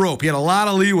lot of rope. He had a lot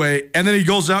of leeway, and then he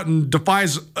goes out and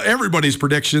defies everybody's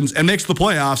predictions and makes the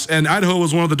playoffs, and Idaho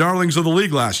was one of the darlings of the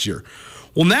league last year.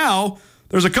 Well, now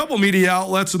there's a couple media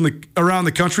outlets around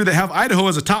the country that have Idaho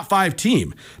as a top 5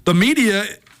 team. The media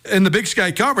in the Big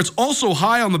Sky Conference also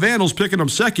high on the Vandals, picking them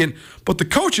second, but the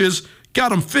coaches got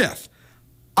them 5th.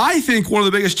 I think one of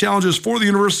the biggest challenges for the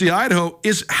University of Idaho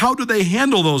is how do they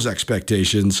handle those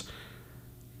expectations?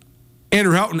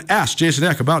 Andrew Houghton asked Jason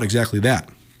Eck about exactly that.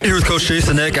 Here with Coach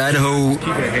Jason Nick, Idaho,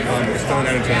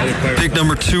 pick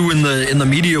number 2 in the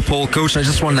media poll. Coach, I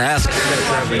just wanted to ask,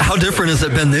 how different has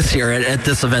it been this year at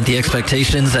this event, the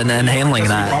expectations and handling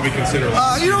that?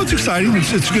 It's exciting.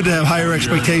 It's good to have higher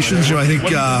expectations. I think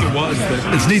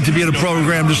it's neat to be in a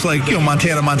program just like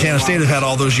Montana State have had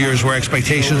all those years where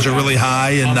expectations are really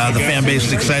high and the fan base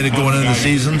is excited going into the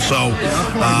season. So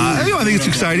I think it's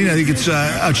exciting. I think it's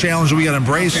a challenge that we got to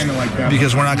embrace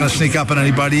because we're not going to sneak up on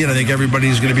anybody, and I think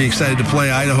everybody's going to be excited to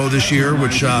play Idaho this year,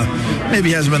 which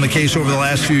maybe hasn't been the case over the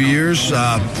last few years.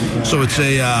 So it's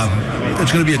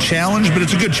going to be a challenge, but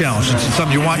it's a good challenge. It's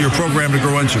something you want your program to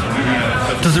grow into.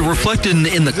 Does it reflect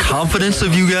in the confidence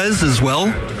of you guys as well?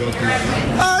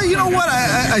 You know what?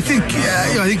 I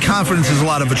think confidence is a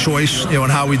lot of a choice, in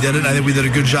how we did it. I think we did a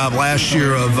good job last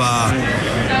year of,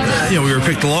 we were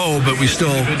picked low, but we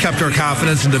still kept our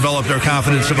confidence and developed our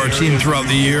confidence of our team throughout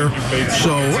the year.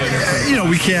 So,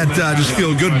 we can't just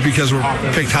feel good because we're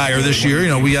picked higher this year.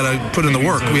 We got to put in the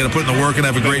work. We got to put in the work and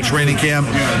have a great training camp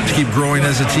to keep growing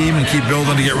as a team and keep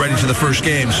building to get ready for the first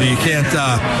game. So you can't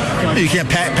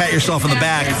pat yourself on the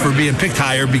back for being picked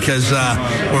higher because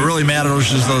what really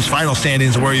matters is those final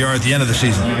standings and where you are at the end of the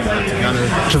season.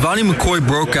 Giovanni McCoy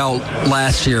broke out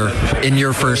last year in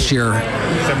your first year.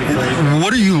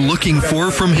 What are you looking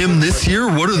for from him this year?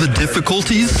 What are the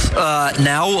difficulties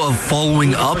now of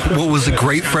following up what was a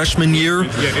great freshman year?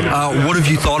 What have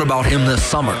you thought about him this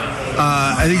summer?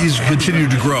 I think he's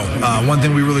continued to grow. One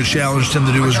thing we really challenged him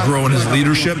to do is grow in his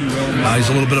leadership. He's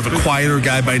a little bit of a quieter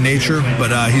guy by nature,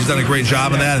 but he's done a great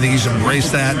job in that. I think he's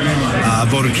embraced that.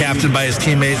 Voted captain by his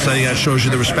teammates. I think that shows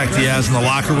you the respect he has in the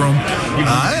locker room.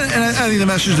 And I think the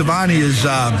message to Bonnie is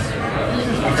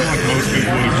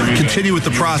continue with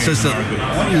the process that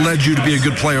led you to be a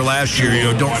good player last year.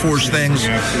 Don't force things.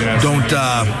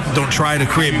 Don't try to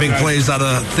create big plays out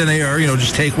of thin air.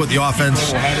 Just take what the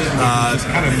offense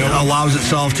allows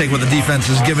itself. Take what the defense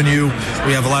has given you.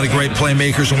 We have a lot of great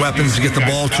playmakers and weapons to get the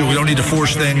ball to. We don't need to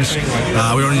force things.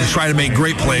 We don't need to try to make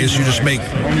great plays. You just make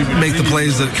the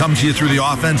plays that come to you through the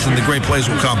offense, and the great plays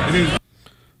will come.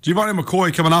 Giovanni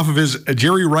McCoy, coming off of his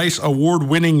Jerry Rice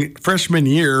award-winning freshman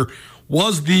year,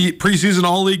 was the preseason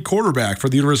All-League quarterback for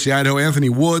the University of Idaho. Anthony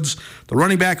Woods, the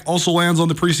running back, also lands on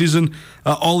the preseason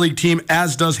All-League team,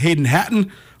 as does Hayden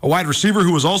Hatton, a wide receiver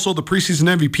who was also the preseason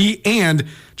MVP, and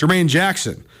Jermaine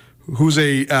Jackson, who's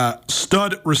a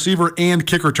stud receiver and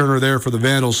kick returner there for the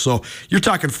Vandals. So you're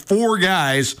talking 4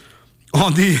 guys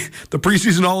on the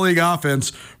preseason All-League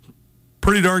offense.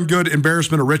 Pretty darn good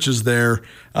embarrassment of riches there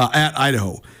at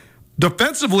Idaho.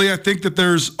 Defensively, I think that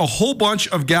there's a whole bunch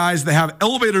of guys that have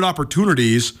elevated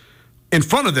opportunities in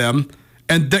front of them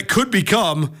and that could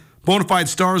become bona fide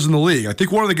stars in the league. I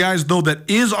think one of the guys, though, that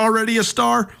is already a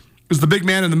star is the big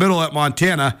man in the middle at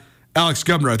Montana, Alex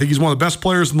Gubner. I think he's one of the best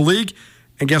players in the league.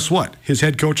 And guess what? His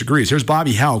head coach agrees. Here's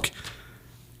Bobby Hauck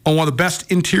on one of the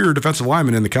best interior defensive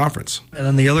linemen in the conference. And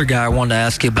then the other guy I wanted to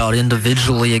ask you about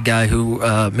individually, a guy who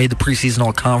made the preseason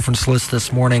all-conference list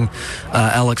this morning,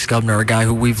 Alex Gubner, a guy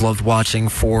who we've loved watching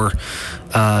for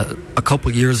a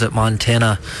couple years at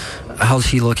Montana. How's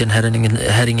he looking heading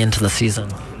into the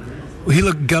season?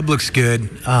 Well, Gub looks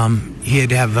good. He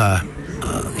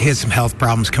had some health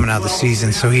problems coming out of the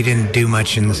season, so he didn't do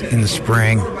much in the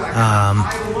spring,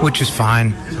 which is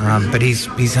fine. But he's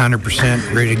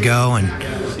 100% ready to go, and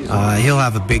he'll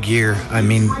have a big year. I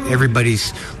mean, everybody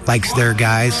likes their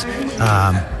guys.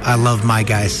 I love my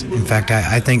guys. In fact,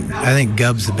 I think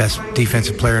Gub's the best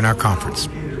defensive player in our conference.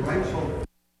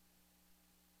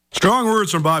 Strong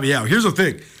words from Bobby Hauck. Here's the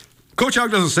thing. Coach Hauck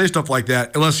doesn't say stuff like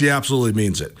that unless he absolutely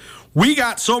means it. We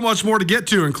got so much more to get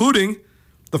to, including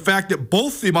the fact that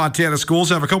both the Montana schools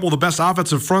have a couple of the best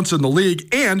offensive fronts in the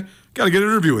league, and got a good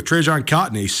interview with Trajan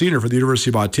Cotton, a senior for the University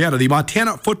of Montana. The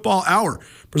Montana Football Hour,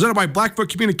 presented by Blackfoot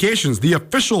Communications, the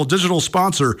official digital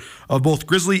sponsor of both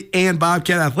Grizzly and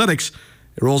Bobcat Athletics.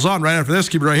 It rolls on right after this.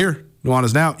 Keep it right here.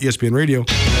 Nuanez Now, ESPN Radio.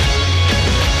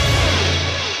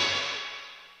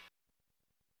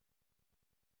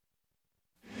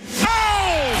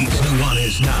 It's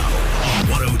Nuanez Now on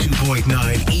 102.9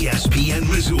 ESPN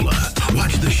Missoula.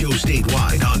 Watch the show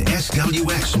statewide on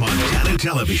SWX Montana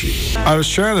Television. I was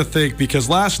trying to think, because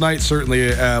last night,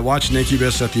 certainly, watching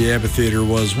Incubus at the amphitheater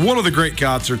was one of the great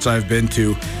concerts I've been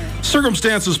to.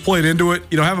 Circumstances played into it.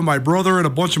 Having my brother and a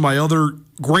bunch of my other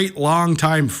great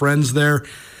longtime friends there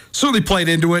certainly played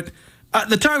into it.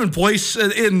 The time and place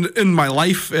in my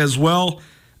life as well.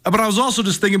 But I was also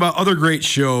just thinking about other great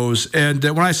shows. And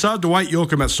when I saw Dwight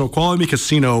Yoakam at Snoqualmie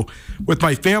Casino with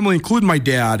my family, including my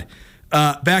dad,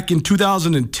 back in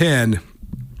 2010,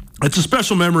 it's a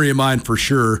special memory of mine for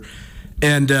sure.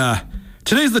 And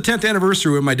today's the 10th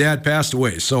anniversary when my dad passed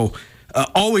away. So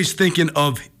always thinking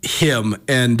of him.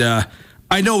 And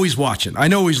I know he's watching. I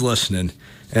know he's listening.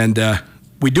 And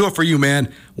we do it for you,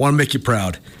 man. Want to make you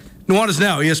proud. Nuanez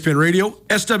Now, ESPN Radio,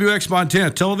 SWX Montana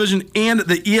Television, and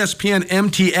the ESPN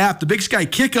MT app. The Big Sky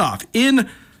Kickoff in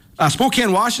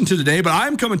Spokane, Washington today. But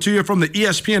I'm coming to you from the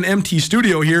ESPN MT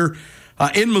studio here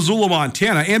in Missoula,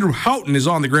 Montana. Andrew Houghton is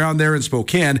on the ground there in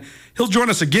Spokane. He'll join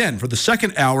us again for the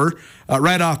second hour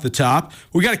right off the top.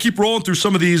 We got to keep rolling through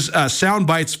some of these sound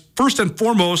bites. First and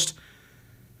foremost,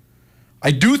 I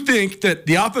do think that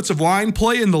the offensive line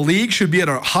play in the league should be at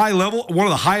a high level, one of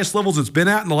the highest levels it's been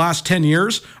at in the last 10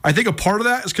 years. I think a part of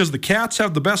that is because the Cats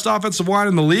have the best offensive line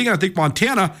in the league, and I think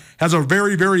Montana has a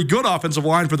very, very good offensive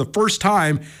line for the first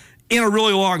time in a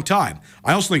really long time.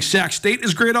 I also think Sac State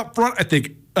is great up front. I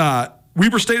think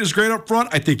Weber State is great up front.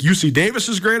 I think UC Davis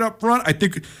is great up front. I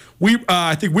think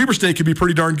Weber State could be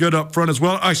pretty darn good up front as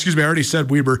well. Excuse me, I already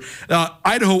said Weber.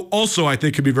 Idaho also, I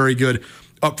think, could be very good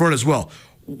up front as well.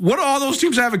 What do all those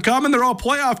teams have in common? They're all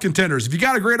playoff contenders. If you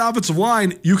got a great offensive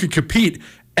line, you can compete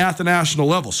at the national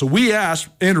level. So we asked,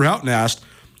 Andrew Houghton asked,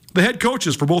 the head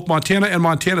coaches for both Montana and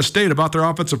Montana State about their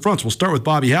offensive fronts. We'll start with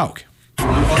Bobby Hauck.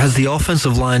 Has the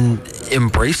offensive line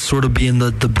embraced sort of being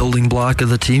the building block of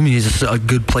the team? It's a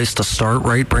good place to start,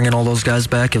 right? Bringing all those guys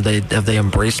back. Have they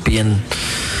embraced being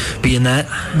that?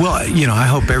 Well, I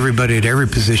hope everybody at every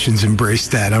position's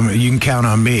embraced that. You can count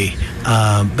on me.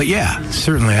 But yeah,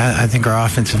 certainly, I think our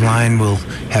offensive line will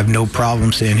have no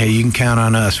problem saying, "Hey, you can count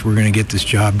on us. We're going to get this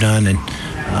job done." And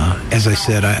as I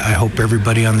said, I hope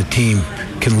everybody on the team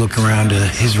can look around to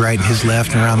his right and his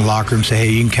left and around the locker room and say, "Hey,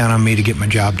 you can count on me to get my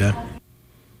job done."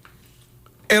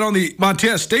 And on the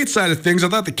Montana State side of things, I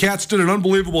thought the Cats did an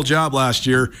unbelievable job last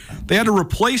year. They had to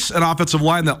replace an offensive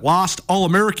line that lost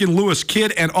All-American Lewis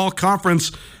Kidd and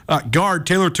All-Conference guard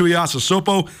Taylor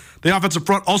Tuiasosopo. The offensive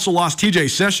front also lost TJ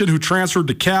Session, who transferred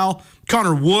to Cal.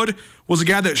 Connor Wood was a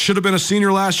guy that should have been a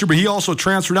senior last year, but he also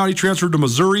transferred out. He transferred to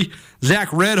Missouri.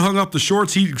 Zach Redd hung up the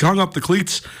shorts. He hung up the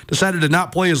cleats, decided to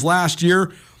not play his last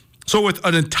year. So with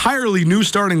an entirely new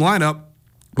starting lineup,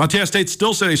 Montana State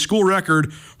still set a school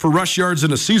record for rush yards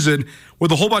in a season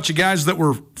with a whole bunch of guys that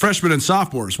were freshmen and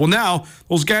sophomores. Well, now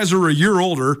those guys are a year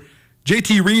older.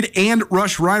 JT Reed and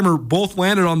Rush Reimer both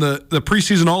landed on the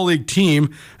preseason All-League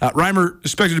team. Reimer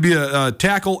expected to be a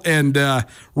tackle, and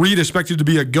Reed expected to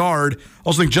be a guard. I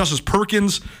also think Justice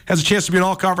Perkins has a chance to be an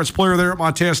all-conference player there at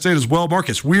Montana State as well.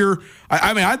 Marcus Weir.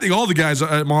 I think all the guys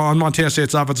on Montana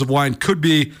State's offensive line could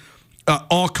be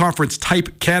all-conference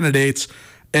type candidates.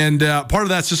 And part of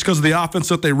that's just because of the offense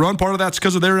that they run. Part of that's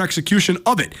because of their execution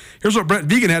of it. Here's what Brent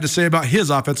Vigen had to say about his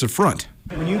offensive front.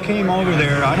 When you came over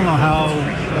there, I don't know how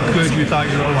good you thought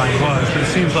your O-line was, but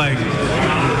it seems like,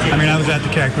 I was at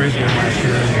the CAC Bridge game last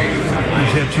year, and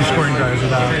you had 2 scoring drives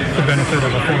without the benefit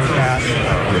of a forward pass.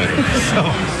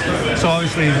 So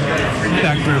obviously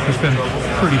that group has been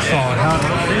pretty solid.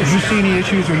 Did you see any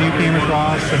issues when you came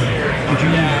across, and did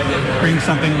you bring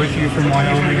something with you from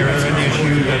Wyoming or any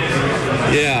issue that...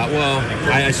 Yeah, well,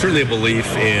 I certainly have belief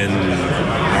in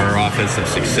our offensive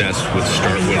success would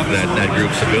start with that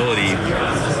group's ability.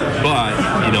 But,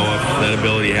 if that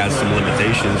ability has some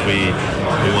limitations, we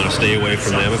want to stay away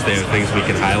from them. If they have things we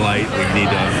can highlight, we need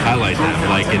to highlight them.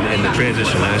 Like in the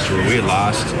transition last year where we had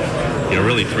lost,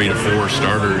 really 3 to 4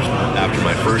 starters after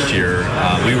my first year,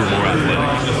 we were more athletic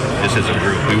just as a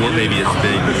group. We weren't maybe as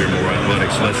big, but we were more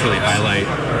athletic. So let's really highlight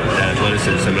that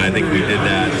athleticism. And I think we did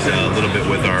that a little bit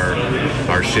with our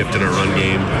shift in our run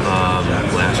game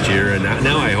last year. And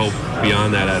now I hope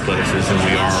beyond that athleticism,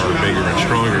 we are bigger and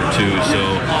stronger too. So,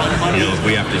 if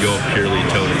we have to go purely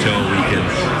toe-to-toe,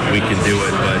 we can do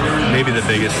it. But maybe the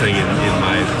biggest thing in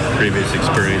my previous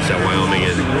experience at Wyoming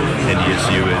and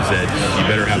DSU is that you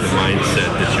better have the mindset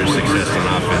that your success on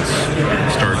offense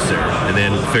starts there, and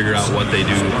then figure out what they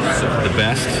do the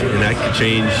best. And that can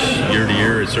change year to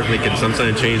year. It certainly can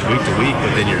sometimes change week to week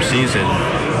within your season.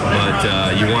 But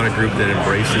you want a group that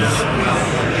embraces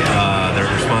their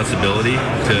responsibility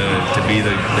to be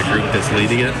the group that's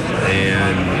leading it,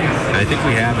 and I think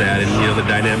we have that. And the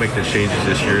dynamic that changes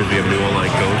this year is we have a new O-line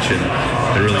coach, and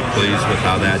I'm really pleased with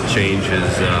how that change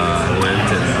has went,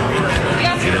 and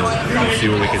we'll see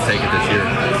where we can take it this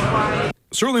year.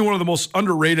 Certainly one of the most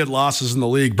underrated losses in the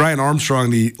league. Brian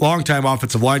Armstrong, the longtime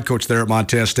offensive line coach there at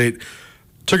Montana State,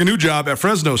 took a new job at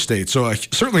Fresno State, so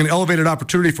certainly an elevated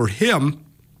opportunity for him,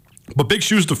 but big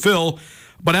shoes to fill.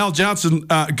 But Al Johnson,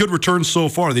 good returns so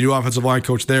far, the new offensive line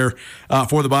coach there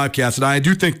for the Bobcats. And I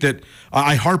do think that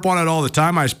I harp on it all the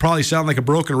time. I probably sound like a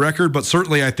broken record, but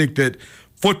certainly I think that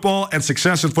football and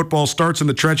success in football starts in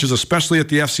the trenches, especially at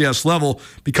the FCS level,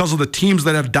 because of the teams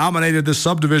that have dominated this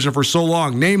subdivision for so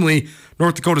long, namely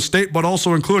North Dakota State, but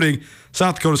also including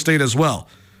South Dakota State as well.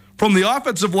 From the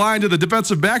offensive line to the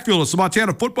defensive backfield, it's the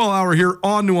Montana Football Hour here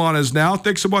on Nuanez Now.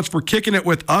 Thanks so much for kicking it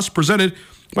with us, presented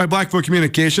by Blackfoot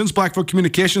Communications. Blackfoot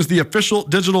Communications, the official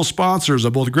digital sponsors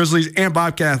of both Grizzlies and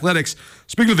Bobcat Athletics.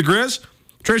 Speaking of the Grizz,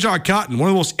 Trajan Cotton, one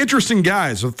of the most interesting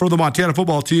guys for the Montana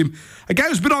football team. A guy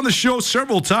who's been on the show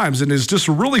several times and is just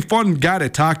a really fun guy to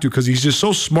talk to because he's just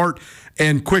so smart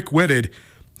and quick-witted.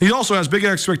 He also has big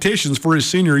expectations for his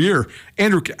senior year.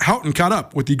 Andrew Houghton caught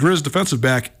up with the Grizz defensive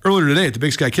back earlier today at the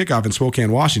Big Sky Kickoff in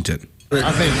Spokane, Washington.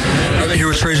 Here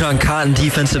with Trajan Cotton,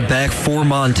 defensive back for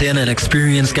Montana, an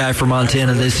experienced guy for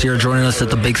Montana this year, joining us at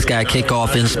the Big Sky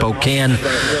Kickoff in Spokane.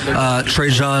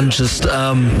 Trajan, just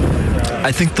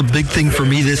I think the big thing for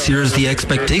me this year is the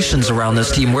expectations around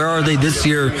this team. Where are they this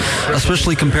year,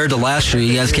 especially compared to last year?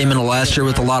 You guys came into last year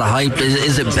with a lot of hype.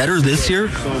 Is it better this year?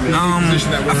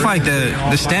 I feel like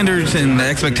the standards and the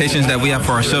expectations that we have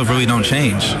for ourselves really don't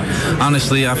change.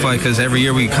 Honestly, I feel like because every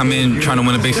year we come in trying to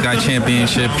win a Big Sky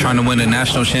championship, trying to win a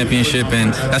national championship,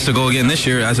 and that's the goal again this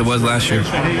year as it was last year.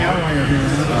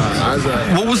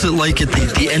 What was it like at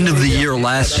the end of the year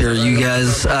last year? You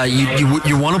guys,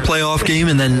 you won a playoff game,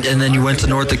 and then you went to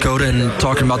North Dakota, and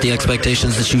talking about the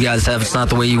expectations that you guys have, it's not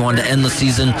the way you wanted to end the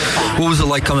season. What was it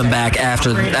like coming back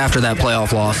after that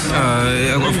playoff loss?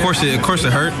 Of course it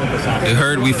hurt. It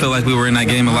hurt. We feel like we were in that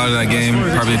game, a lot of that game,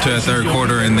 probably to the third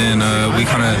quarter, and then we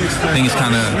kind of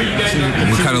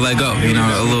let go,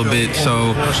 a little bit.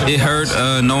 So it hurt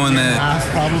knowing that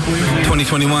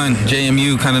 2021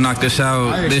 JMU kind of knocked us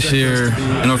out this year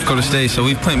in North Dakota State. So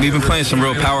we've been playing some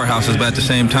real powerhouses, but at the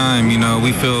same time,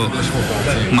 we feel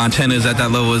Montana is at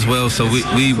that level as well. So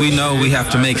we know we have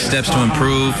to make steps to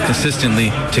improve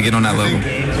consistently to get on that level.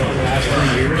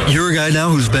 You're a guy now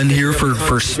who's been here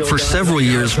for several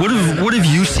years. What have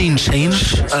you seen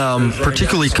change,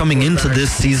 particularly coming into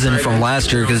this season from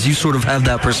last year? Because you sort of have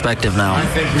that perspective now.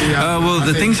 Well,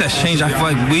 the things that's changed, I feel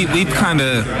like we kind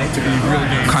of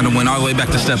went all the way back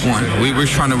to step one. We were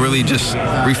trying to really just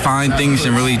refine things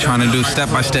and really trying to do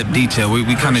step-by-step detail.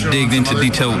 We kind of digged into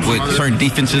detail with certain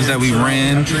defenses that we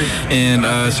ran and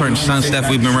certain stunt stuff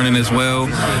we've been running as well.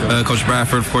 Coach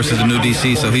Bradford, of course, is a new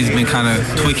DC, so he's been kind of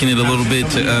tweaking it a little bit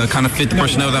to kind of fit the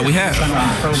personnel that we have.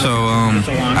 So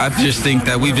I just think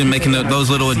that we've been making those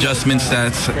little adjustments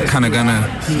that's kind of going to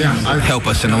help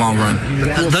us in the long run.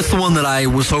 That's the one that I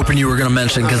was hoping you were going to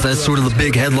mention, because that's sort of the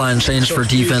big headline change for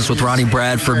defense with Ronnie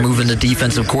Bradford moving to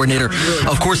defensive coordinator.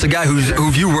 Of course, a guy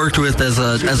who you worked with as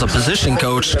a position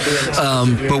coach,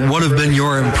 but what have been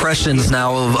your impressions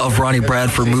now of Ronnie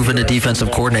Bradford moving to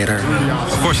defensive coordinator?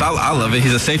 Of course, I love it.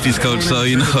 He's a safeties coach, so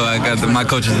I got my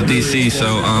coach is a DC,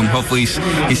 so hopefully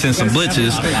he sends some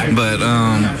blitzes. But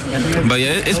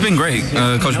yeah, it's been great.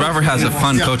 Coach Bradford has a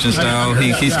fun coaching style.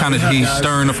 He's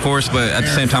stern, of course, but at the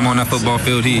same time on that football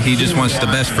field, he just wants the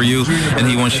best for you, and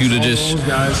he wants you to just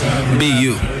be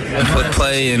you and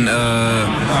play and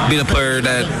be the player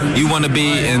that you want to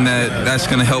be, and that's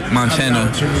going to help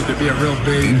Montana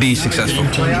be successful.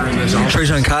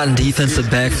 Trajan Cotton,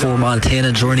 defensive back for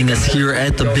Montana, joining us here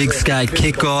at the Big Sky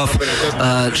Kickoff.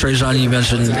 Trajan, you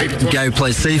mentioned the guy who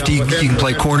plays safety, you can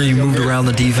play corner, you moved around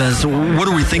the defense. What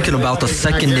are we thinking about the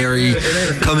secondary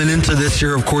coming into this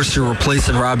year? Of course, you're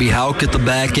replacing Bobby Hauck at the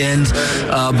back end,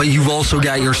 but you've also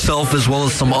got yourself as well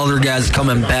as some other guys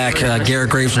coming back,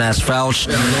 Garrett Graves and Fouch,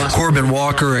 Corbin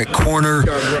Walker at corner.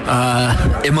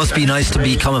 It must be nice to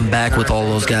be coming back with all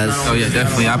those guys. Oh, yeah,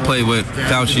 definitely. I played with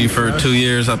Fauci for 2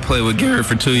 years. I played with Garrett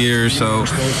for 2 years, so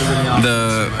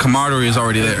the camaraderie is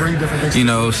already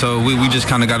there. So we just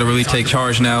kind of got to really take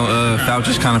charge now.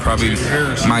 Fauci's kind of probably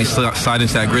might slide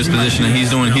into that Grizz position, and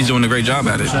he's doing a great job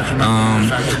at it.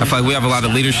 I feel like we have a lot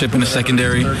of leadership in the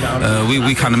secondary.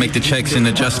 We kind of make the checks and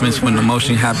adjustments when the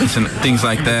motion happens and things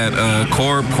like that.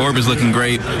 Corb is looking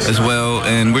great as well,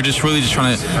 and we're just really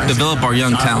trying to develop our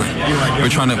young talent. We're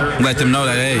trying to let them know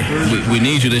that, hey, we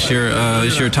need you this year.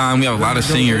 It's your time. We have a lot of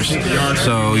seniors,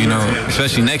 so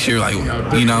especially next year,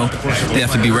 they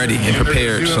have to be ready and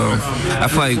prepared. So I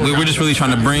feel like we're just really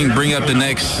trying to bring up the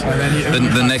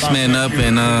the next man up,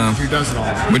 and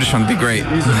we're just trying to be great.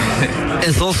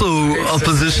 It's also a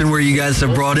position where you guys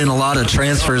have brought in a lot of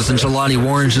transfers, and Jelani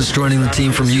Warren just joining the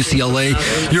team from UCLA.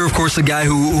 You're, of course, the guy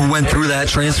who went through that,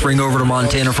 transferring over to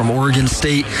Montana from Oregon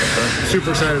State. Super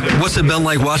excited. What's it been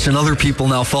like watching other people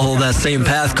now follow that same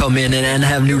path, come in and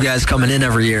have new guys coming in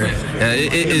every year? Yeah,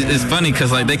 it's funny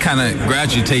because like they kind of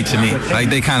graduate to me. Like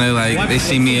they kind of like they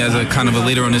see me as a kind of a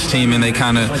leader on this team, and they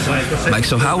kind of like,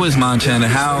 so how is Montana?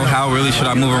 How really should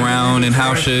I move around, and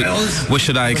what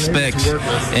should I expect?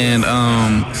 And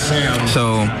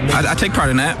so I take part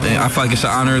in that. I feel like it's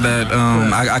an honor that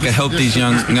I can help these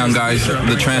young guys,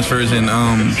 the transfers, and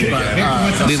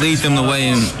lead them the way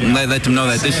and let them know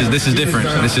that this is different.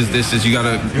 This is you got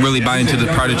to really buy into the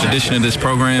part of tradition of this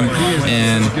program,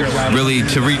 and really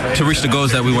to reach the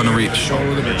goals that we want to reach.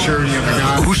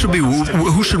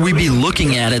 Who should we be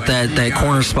looking at that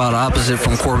corner spot opposite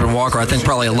from Corbin Walker? I think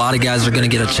probably a lot of guys are going to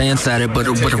get a chance at it, but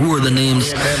who are the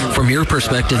names from your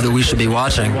perspective that we should be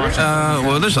watching?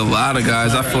 Well, there's a lot of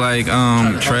guys. I feel like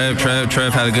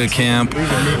Trev had a good camp.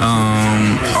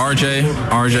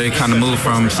 RJ kind of moved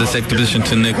from the safety position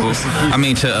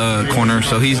to corner,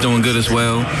 so he's doing good as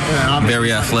well.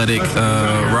 Very athletic.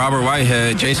 Robert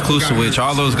Whitehead, Jace Klusewicz,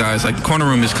 all those guys. Like the corner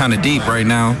room is kind of deep right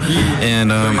now,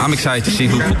 and I'm excited to see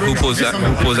who pulls out.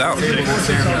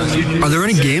 Are there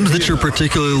any games that you're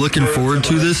particularly looking forward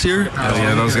to this year? Oh,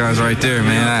 yeah, those guys right there,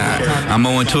 man. I'm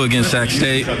 0-2 against Sac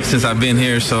State since I've been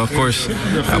here, so of course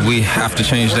we have to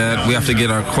change that. We have to get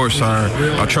our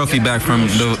trophy back from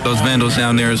those Vandals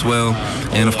down there as well,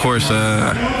 and of course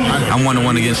I'm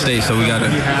 1-1 against State, so we got to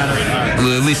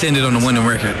at least end it on a winning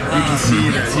record.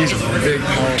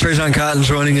 Trajan Cotton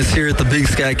joining us here at the Big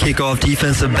Sky Kickoff,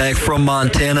 defensive back from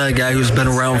Montana, a guy who's been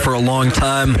around for a long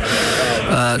time.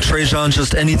 Trajan,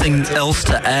 just anything else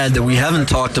to add that we haven't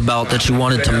talked about that you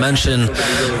wanted to mention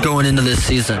going into this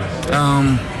season?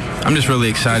 I'm just really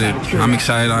excited. I'm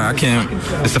excited. I can't.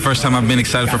 It's the first time I've been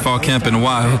excited for fall camp in a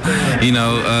while.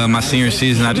 My senior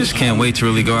season, I just can't wait to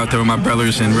really go out there with my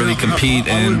brothers and really compete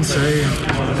and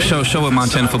show what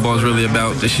Montana football is really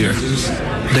about this year.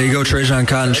 There you go, Trajan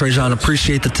Cotton. Trajan,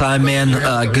 appreciate the time, man.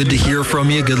 Good to hear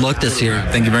from you. Good luck this year.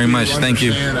 Thank you very much. Thank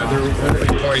you.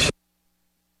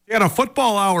 And a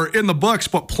football hour in the books,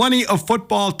 but plenty of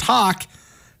football talk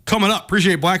coming up.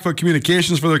 Appreciate Blackfoot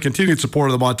Communications for their continued support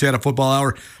of the Montana Football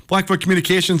Hour. Blackfoot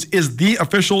Communications is the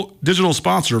official digital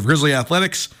sponsor of Grizzly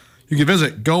Athletics. You can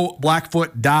visit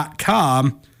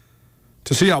goblackfoot.com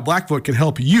to see how Blackfoot can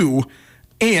help you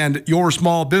and your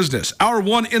small business. Hour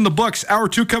 1 in the books. Hour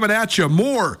 2 coming at you.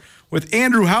 More with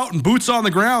Andrew Houghton, boots on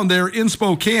the ground there in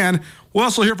Spokane. We'll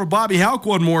also hear from Bobby Hauck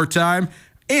one more time.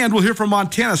 And we'll hear from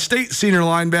Montana State senior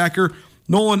linebacker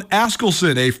Nolan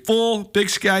Askelson, a full Big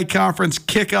Sky Conference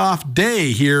kickoff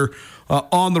day here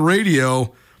on the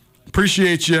radio.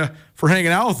 Appreciate you for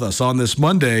hanging out with us on this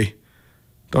Monday.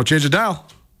 Don't change the dial.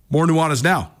 More Nuanez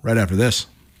now, right after this.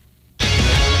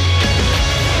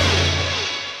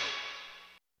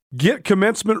 Get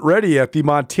commencement ready at the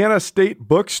Montana State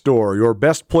Bookstore, your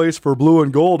best place for blue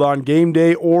and gold on game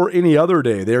day or any other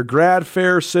day. Their grad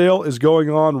fair sale is going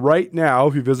on right now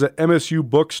if you visit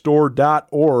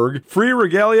msubookstore.org. Free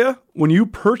regalia when you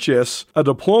purchase a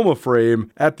diploma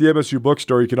frame at the MSU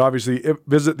Bookstore. You can obviously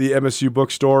visit the MSU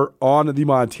Bookstore on the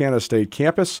Montana State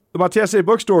campus. The Montana State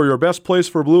Bookstore, your best place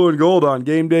for blue and gold on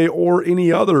game day or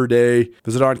any other day.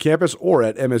 Visit on campus or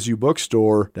at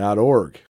msubookstore.org.